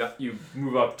 And you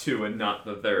move up two and not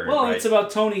the third, well, right? It's about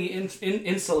Tony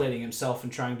insulating himself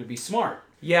and trying to be smart.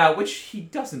 Yeah, which he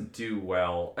doesn't do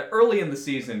well. Early in the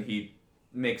season, he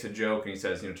makes a joke and he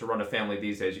says, to run a family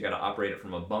these days, you got to operate it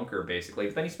from a bunker, basically.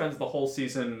 But then he spends the whole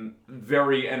season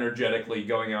very energetically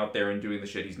going out there and doing the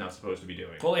shit he's not supposed to be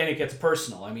doing. Well, and it gets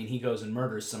personal. I mean, he goes and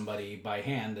murders somebody by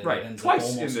hand. And Right, it ends twice up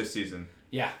almost, in this season.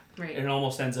 Yeah. Right. And it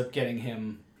almost ends up getting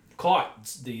him caught.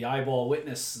 It's the eyeball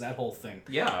witness, that whole thing.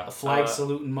 Yeah. A flag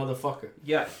saluting motherfucker.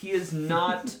 Yeah, he is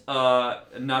not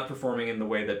not performing in the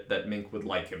way that Mink would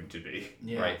like him to be,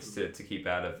 right? To keep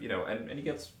out of, and he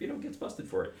gets busted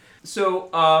for it. So,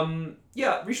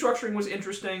 restructuring was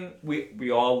interesting. We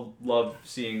all loved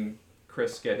seeing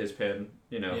Chris get his pin,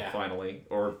 finally,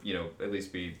 or at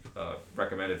least be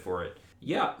recommended for it.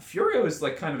 Yeah, Furio is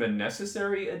like kind of a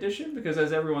necessary addition because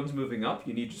as everyone's moving up,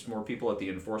 you need just more people at the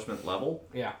enforcement level.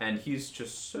 Yeah. And he's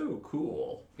just so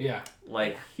cool. Yeah.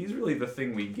 Like, he's really the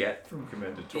thing we get from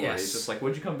Commendatore. Yes. It's just like,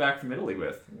 what'd you come back from Italy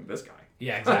with? This guy.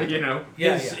 Yeah, exactly.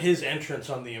 His entrance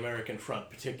on the American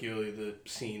front, particularly the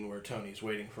scene where Tony's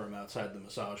waiting for him outside the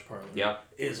massage parlor,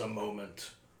 is a moment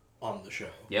on the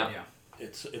show. Yeah.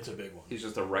 It's a big one. He's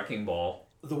just a wrecking ball.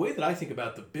 The way that I think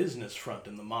about the business front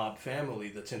and the mob family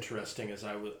that's interesting is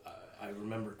I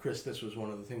remember, Chris, this was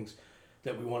one of the things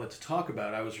that we wanted to talk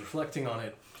about. I was reflecting on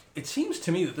it. It seems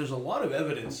to me that there's a lot of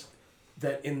evidence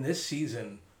that in this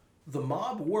season, the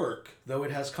mob work, though it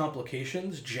has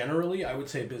complications, generally I would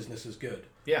say business is good.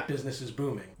 Yeah. Business is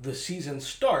booming. The season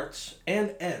starts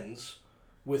and ends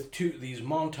with these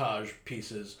montage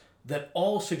pieces that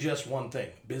all suggest one thing.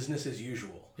 Business as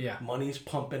usual. Yeah. Money's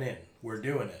pumping in. We're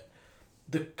doing it.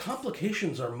 The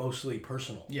complications are mostly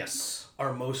personal. Yes.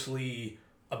 Are mostly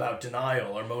about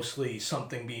denial, are mostly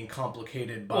something being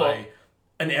complicated by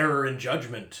an error in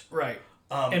judgment. Right.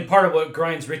 And part of what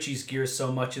grinds Richie's gears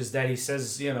so much is that he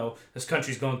says, this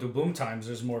country's going through boom times.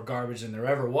 There's more garbage than there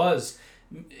ever was.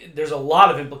 There's a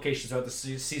lot of implications throughout the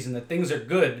season that things are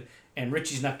good, and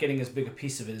Richie's not getting as big a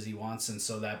piece of it as he wants, and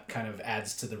so that kind of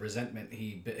adds to the resentment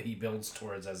he builds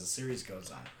towards as the series goes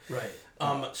on.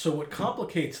 Right. So what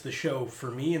complicates the show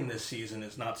for me in this season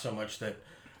is not so much that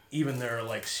even there are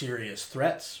like serious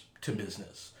threats to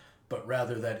business, but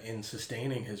rather that in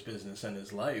sustaining his business and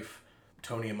his life,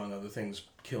 Tony, among other things,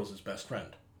 kills his best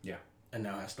friend. Yeah. And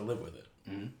now has to live with it.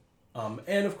 Mm-hmm.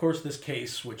 And of course this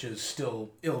case, which is still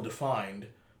ill-defined,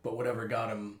 but whatever got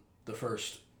him the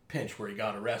first pinch where he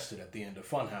got arrested at the end of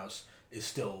Funhouse is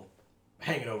still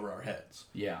hanging over our heads.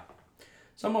 Yeah.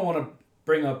 Something I want to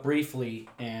bring up briefly,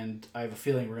 and I have a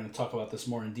feeling we're going to talk about this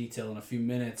more in detail in a few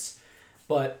minutes,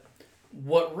 but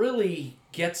what really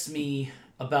gets me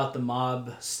about the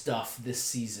mob stuff this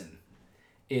season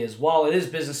is while it is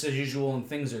business as usual and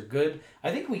things are good,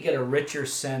 I think we get a richer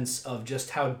sense of just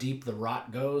how deep the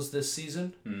rot goes this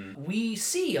season. We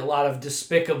see a lot of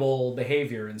despicable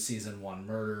behavior in season 1,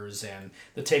 murders, and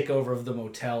the takeover of the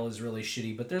motel is really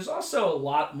shitty, but there's also a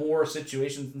lot more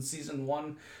situations in season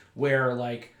 1 where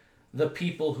like the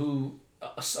people who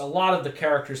a lot of the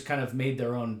characters kind of made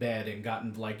their own bed and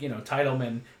gotten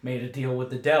Titleman made a deal with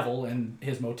the devil and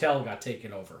his motel got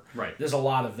taken over. Right. There's a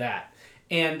lot of that.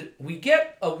 And we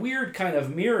get a weird kind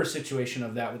of mirror situation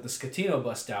of that with the Scatino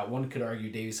bust out. One could argue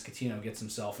Davey Scatino gets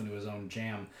himself into his own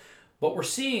jam. But we're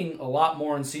seeing a lot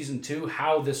more in season 2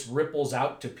 how this ripples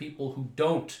out to people who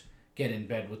don't get in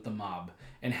bed with the mob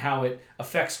and how it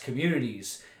affects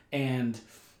communities. And,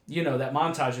 that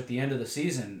montage at the end of the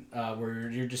season where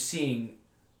you're just seeing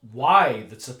why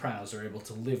the Sopranos are able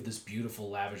to live this beautiful,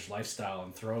 lavish lifestyle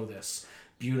and throw this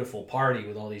beautiful party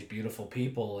with all these beautiful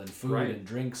people and food and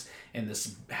drinks in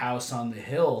this house on the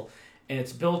hill, and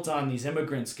it's built on these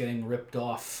immigrants getting ripped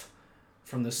off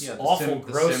from this awful,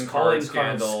 gross calling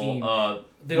card scheme.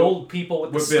 The old people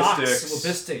with the stocks,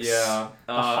 Lobistics. Yeah,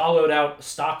 a hollowed out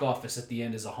stock office at the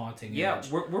end is a haunting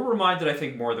image. We're reminded, I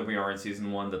think, more than we are in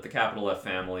season 1, that the Capital F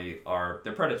family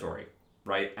they're predatory.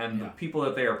 Right? And the people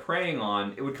that they are preying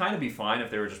on, it would kind of be fine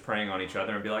if they were just preying on each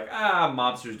other and be like,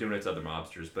 mobsters doing it to other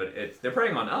mobsters, but they're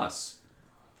preying on us.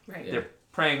 Right. They're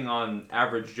preying on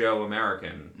average Joe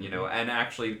American, and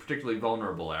actually particularly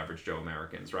vulnerable average Joe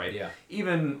Americans, right? Yeah.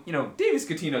 Even, Davey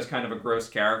Scatino is kind of a gross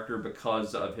character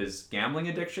because of his gambling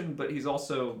addiction, but he's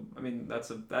also,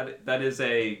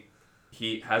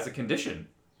 he has a condition.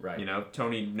 Right.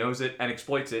 Tony knows it and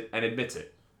exploits it and admits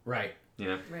it. Right.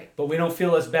 Yeah. Right. But we don't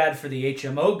feel as bad for the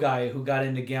HMO guy who got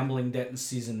into gambling debt in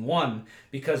season 1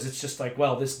 because it's just like,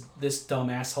 well, this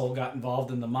dumb asshole got involved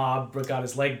in the mob, got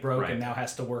his leg broke, and now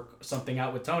has to work something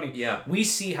out with Tony. Yeah. We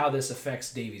see how this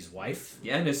affects Davey's wife.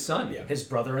 Yeah, and his son. Yeah. His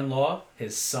brother-in-law,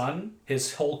 his son,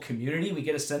 his whole community. We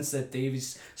get a sense that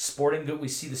Davey's sporting good. We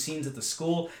see the scenes at the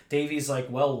school. Davey's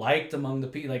well liked among the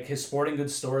people. Like his sporting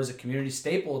goods store is a community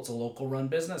staple. It's a local run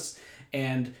business,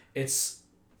 and it's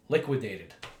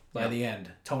liquidated. by the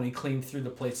end. Tony cleaned through the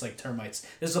plates like termites.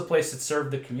 This is a place that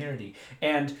served the community.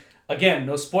 And again,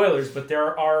 no spoilers, but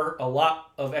there are a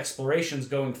lot of explorations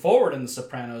going forward in The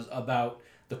Sopranos about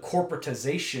the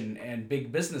corporatization and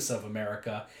big business of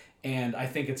America. And I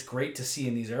think it's great to see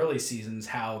in these early seasons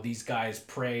how these guys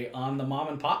prey on the mom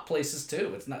and pop places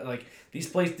too. It's not like these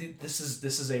places.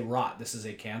 This is a rot. This is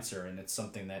a cancer, and it's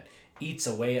something that eats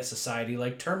away at society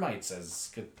like termites,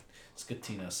 as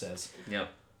Scatino says. Yeah.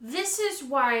 This is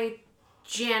why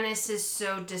Janice is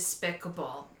so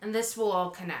despicable, and this will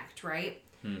all connect, right?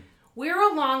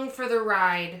 We're along for the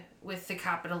ride with the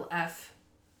capital F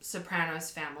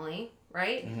Sopranos family,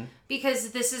 right? Mm-hmm.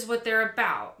 Because this is what they're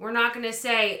about. We're not going to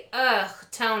say, ugh,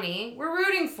 Tony. We're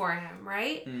rooting for him,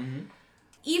 right? Mm-hmm.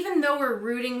 Even though we're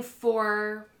rooting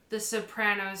for the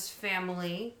Sopranos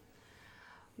family,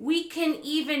 we can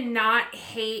even not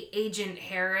hate Agent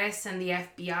Harris and the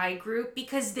FBI group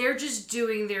because they're just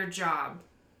doing their job,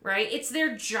 right? It's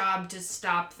their job to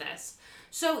stop this.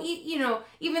 So, you know,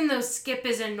 even though Skip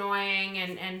is annoying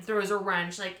and throws a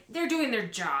wrench, like, they're doing their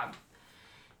job.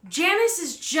 Janice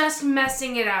is just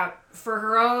messing it up for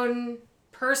her own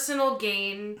personal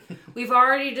gain. We've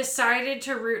already decided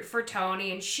to root for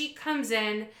Tony, and she comes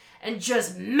in and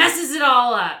just messes it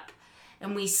all up.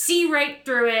 And we see right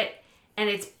through it, and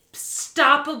it's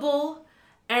stoppable,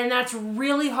 and that's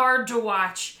really hard to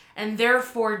watch. And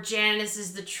therefore, Janice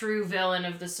is the true villain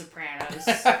of The Sopranos.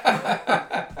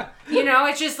 You know,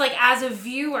 it's just like, as a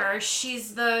viewer,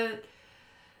 she's the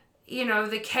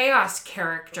chaos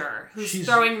character who's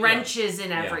throwing wrenches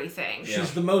in everything. Yeah.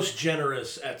 She's the most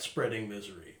generous at spreading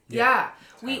misery. Yeah.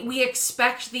 We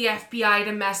expect the FBI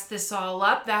to mess this all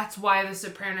up. That's why The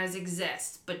Sopranos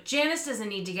exists. But Janice doesn't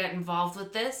need to get involved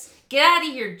with this. Get out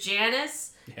of here,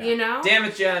 Janice. Yeah. You know? Damn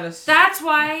it, Janice. That's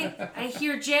why I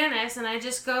hear Janice and I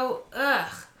just go,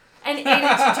 ugh. And Ada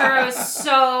Turturro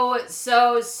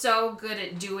is so good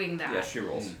at doing that. Yeah, she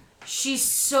rolls. She's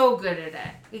so good at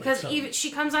it. Because even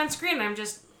she comes on screen and I'm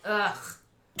just, ugh.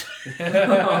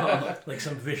 Like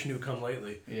some Vishnu come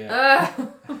lately. Yeah.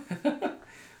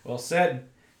 Well said.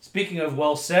 Speaking of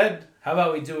well said, how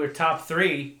about we do our top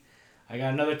 3? I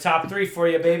got another top 3 for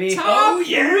you, baby. Top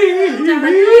 3!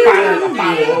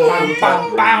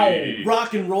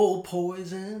 Rock and roll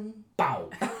poison.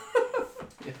 Bow.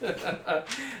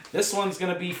 This one's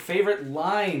going to be favorite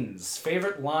lines.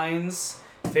 Favorite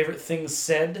things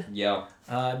said. Yeah.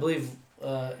 I believe,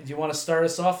 do you want to start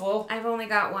us off, Lil? I've only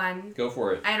got one. Go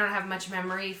for it. I don't have much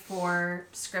memory for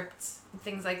scripts and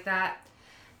things like that.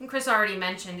 And Chris already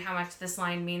mentioned how much this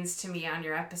line means to me on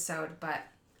your episode, but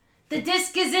the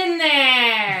disc is in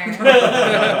there!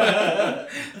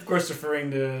 Of course,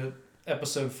 referring to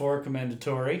episode 4,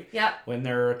 Commendatory. Yep. When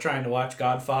they're trying to watch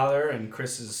Godfather and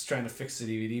Chris is trying to fix the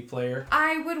DVD player.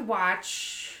 I would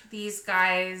watch these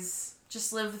guys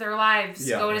just live their lives.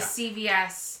 Yeah. Go to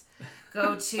CVS.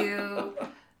 Go to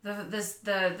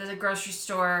the grocery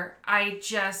store.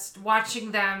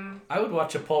 Watching them. I would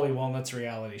watch a Paulie Walnuts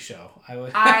reality show. I would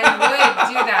do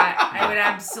that. I would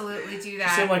absolutely do that.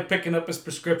 Just him like picking up his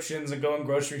prescriptions and going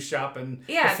grocery shopping.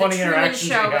 Yeah, the funny Truman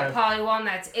interactions Show they with have. Paulie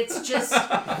Walnuts. It's just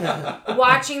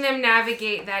watching them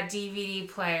navigate that DVD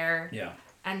player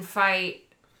and fight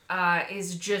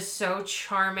is just so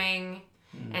charming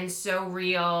and so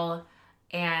real.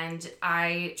 And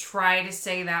I try to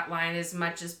say that line as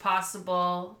much as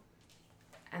possible.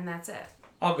 And that's it.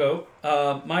 I'll go.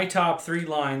 My top 3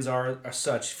 lines are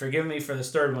such. Forgive me for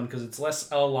this third one because it's less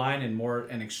a line and more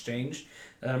an exchange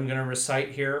that I'm going to recite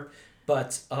here.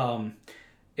 But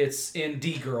it's in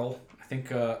D-Girl. I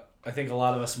think a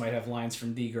lot of us might have lines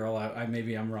from D-Girl.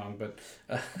 Maybe I'm wrong, but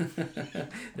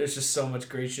there's just so much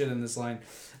great shit in this line,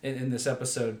 in this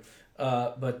episode.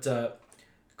 But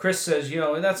Chris says,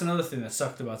 that's another thing that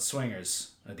sucked about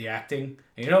Swingers, the acting.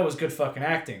 And it was good fucking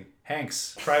acting.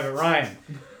 Hanks, Private Ryan.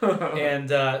 And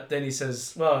then he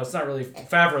says,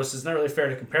 Favreau says, it's not really fair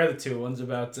to compare the two. One's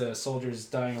about soldiers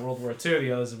dying in World War II,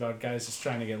 the other's about guys just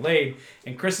trying to get laid.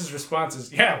 And Chris's response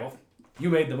is, you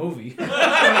made the movie.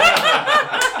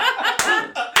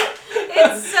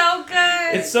 It's so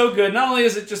good. It's so good. Not only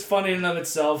is it just funny in and of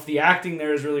itself, the acting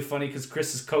there is really funny because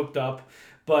Chris is coked up,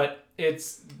 but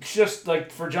it's just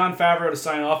like for Jon Favreau to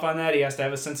sign off on that, he has to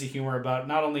have a sense of humor about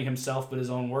not only himself but his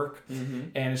own work. Mm-hmm.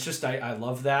 And it's just I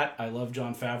love that. I love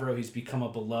Jon Favreau. He's become a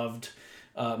beloved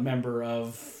member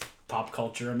of pop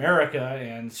culture America,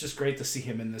 and it's just great to see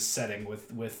him in this setting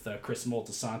with Chris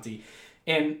Moltisanti.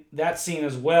 And that scene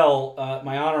as well,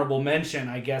 my honorable mention,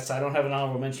 I guess I don't have an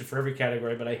honorable mention for every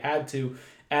category, but I had to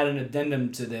add an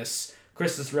addendum to this.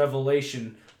 Chris's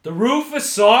revelation. The roof is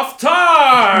soft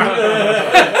tar!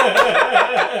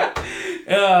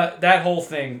 that whole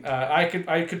thing.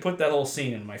 I could put that whole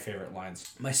scene in my favorite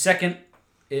lines. My second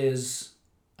is,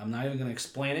 I'm not even going to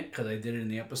explain it because I did it in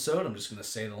the episode. I'm just going to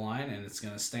say the line and it's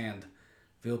going to stand.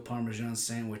 Veal Parmesan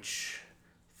sandwich.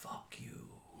 Fuck you.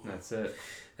 That's it.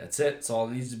 That's it. That's all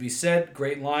that needs to be said.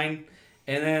 Great line.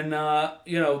 And then,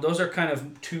 those are kind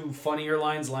of two funnier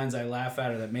lines I laugh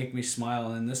at or that make me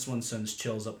smile. And this one sends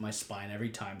chills up my spine every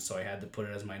time, so I had to put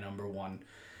it as my number one.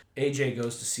 AJ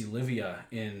goes to see Livia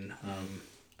in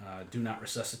Do Not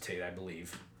Resuscitate, I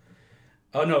believe.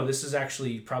 Oh, no, this is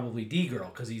actually probably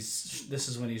D-Girl, because this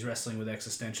is when he's wrestling with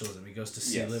existentialism. He goes to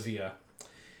see Livia.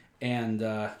 And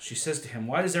she says to him,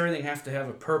 "Why does everything have to have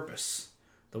a purpose?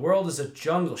 The world is a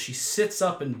jungle." She sits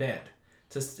up in bed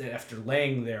just after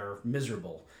laying there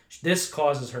miserable. This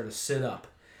causes her to sit up.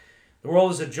 "The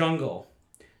world is a jungle.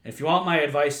 And if you want my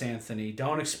advice, Anthony,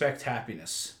 don't expect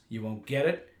happiness. You won't get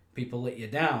it. People let you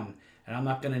down. And I'm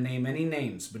not going to name any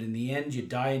names, but in the end, you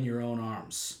die in your own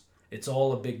arms. It's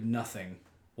all a big nothing.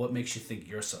 What makes you think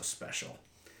you're so special?"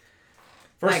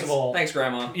 First of all... Thanks,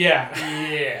 Grandma.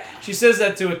 Yeah. She says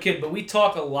that to a kid, but we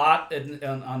talk a lot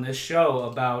on this show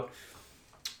about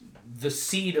the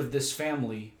seed of this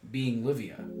family being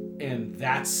Livia. And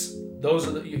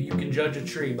you can judge a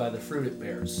tree by the fruit it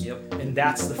bears. Yep. And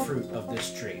that's the fruit of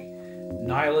this tree.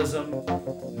 Nihilism,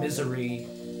 misery,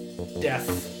 death,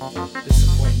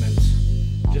 disappointment,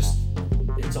 just,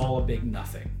 it's all a big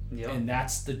nothing. Yep. And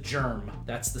that's the germ,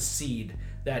 that's the seed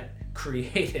that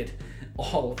created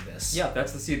all of this. Yeah,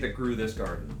 that's the seed that grew this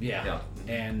garden. Yeah.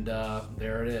 And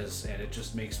there it is. And it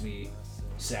just makes me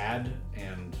sad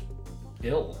and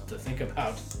ill to think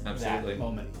about that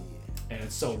moment. And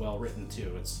it's so well written,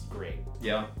 too. It's great.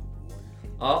 Yeah.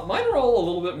 Mine are all a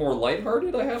little bit more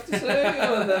lighthearted, I have to say,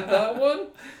 than that one.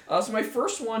 So my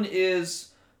first one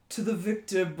is, "To the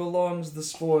victor belongs the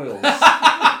spoils."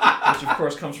 Which, of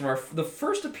course, comes from the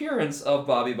first appearance of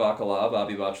Bobby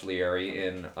Bocciolieri,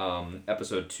 in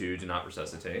episode 2, Do Not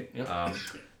Resuscitate. Yep.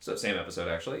 So, same episode,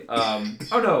 actually. Oh,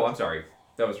 no, I'm sorry.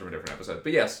 That was from a different episode.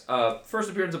 But yes, first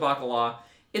appearance of Bacala.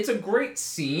 It's a great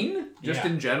scene, just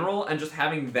in general, and just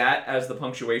having that as the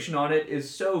punctuation on it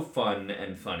is so fun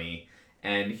and funny.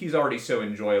 And he's already so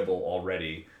enjoyable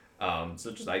already.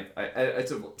 So just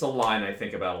it's a line I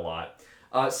think about a lot.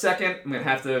 Second, I'm going to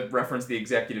have to reference the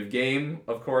executive game,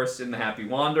 of course, in The Happy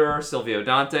Wanderer, Silvio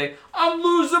Dante. "I'm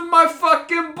losing my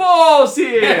fucking balls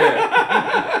here!"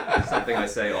 Something I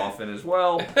say often as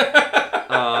well.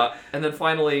 And then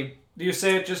finally... Do you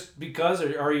say it just because,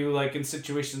 or are you like in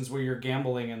situations where you're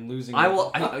gambling and losing? You know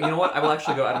what? I will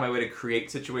actually go out of my way to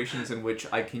create situations in which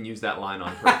I can use that line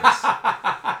on purpose.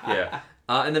 Yeah.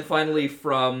 And then finally,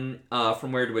 from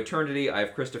Where to Eternity, I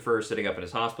have Christopher sitting up in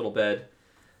his hospital bed.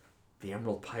 "The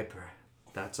Emerald Piper,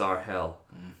 that's our hell.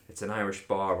 It's an Irish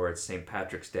bar where it's St.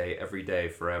 Patrick's Day every day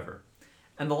forever."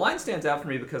 And the line stands out for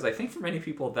me because I think for many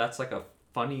people that's like a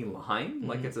funny line,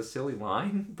 like it's a silly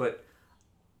line, but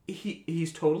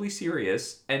he's totally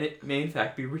serious, and it may in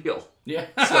fact be real. Yeah.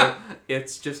 So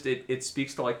it's just it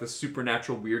speaks to like the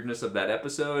supernatural weirdness of that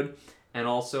episode, and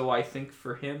also I think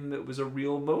for him it was a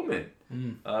real moment.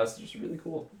 It's just really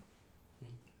cool.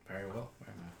 Very well.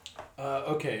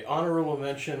 Okay, honorable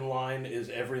mention line is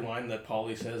every line that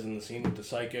Paulie says in the scene with the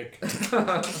psychic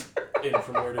in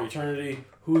From Where to Eternity.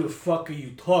 "Who the fuck are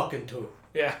you talking to?"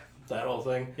 Yeah. That whole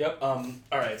thing. Yep.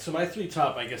 Alright, so my three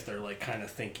top, I guess they're like kind of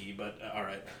thinky, but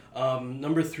alright.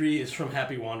 Number 3 is from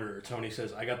Happy Wanderer. Tony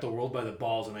says, "I got the world by the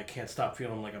balls and I can't stop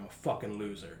feeling like I'm a fucking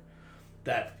loser."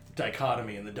 That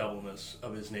dichotomy and the doubleness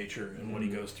of his nature and what he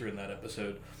goes through in that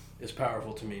episode is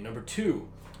powerful to me. Number 2,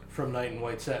 from Knight in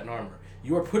White Satin Armor.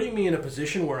 "You are putting me in a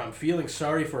position where I'm feeling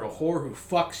sorry for a whore who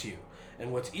fucks you.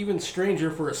 And what's even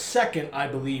stranger, for a second, I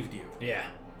believed you." Yeah.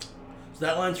 So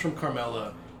that line's from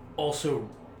Carmela, also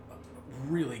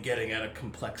really getting at a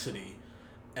complexity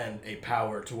and a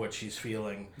power to what she's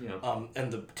feeling. Yeah.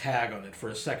 And the tag on it, "For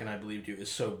a second I believed you,"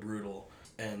 is so brutal.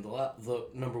 And the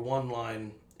number 1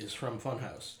 line is from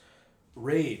Funhouse.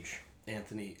 "Rage,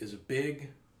 Anthony, is a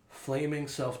big, flaming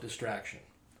self-distraction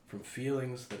from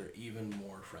feelings that are even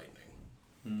more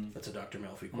frightening." That's a Dr.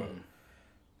 Melfi quote.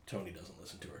 Tony doesn't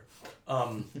listen to her.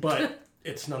 But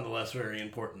it's nonetheless very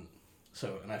important.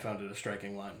 So, and I found it a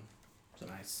striking line. So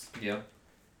Nice. Yeah.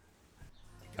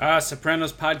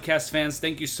 Sopranos podcast fans,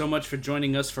 thank you so much for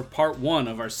joining us for part 1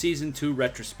 of our season 2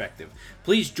 retrospective.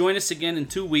 Please join us again in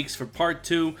 2 weeks for part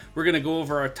 2. We're going to go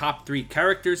over our top 3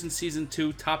 characters in season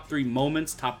 2, top 3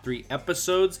 moments, top 3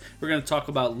 episodes. We're going to talk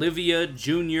about Livia,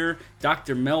 Junior,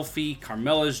 Dr. Melfi,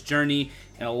 Carmela's journey,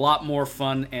 and a lot more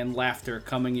fun and laughter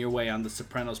coming your way on the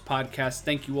Sopranos podcast.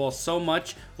 Thank you all so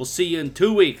much. We'll see you in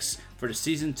 2 weeks for the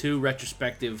season 2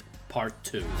 retrospective Part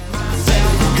 2.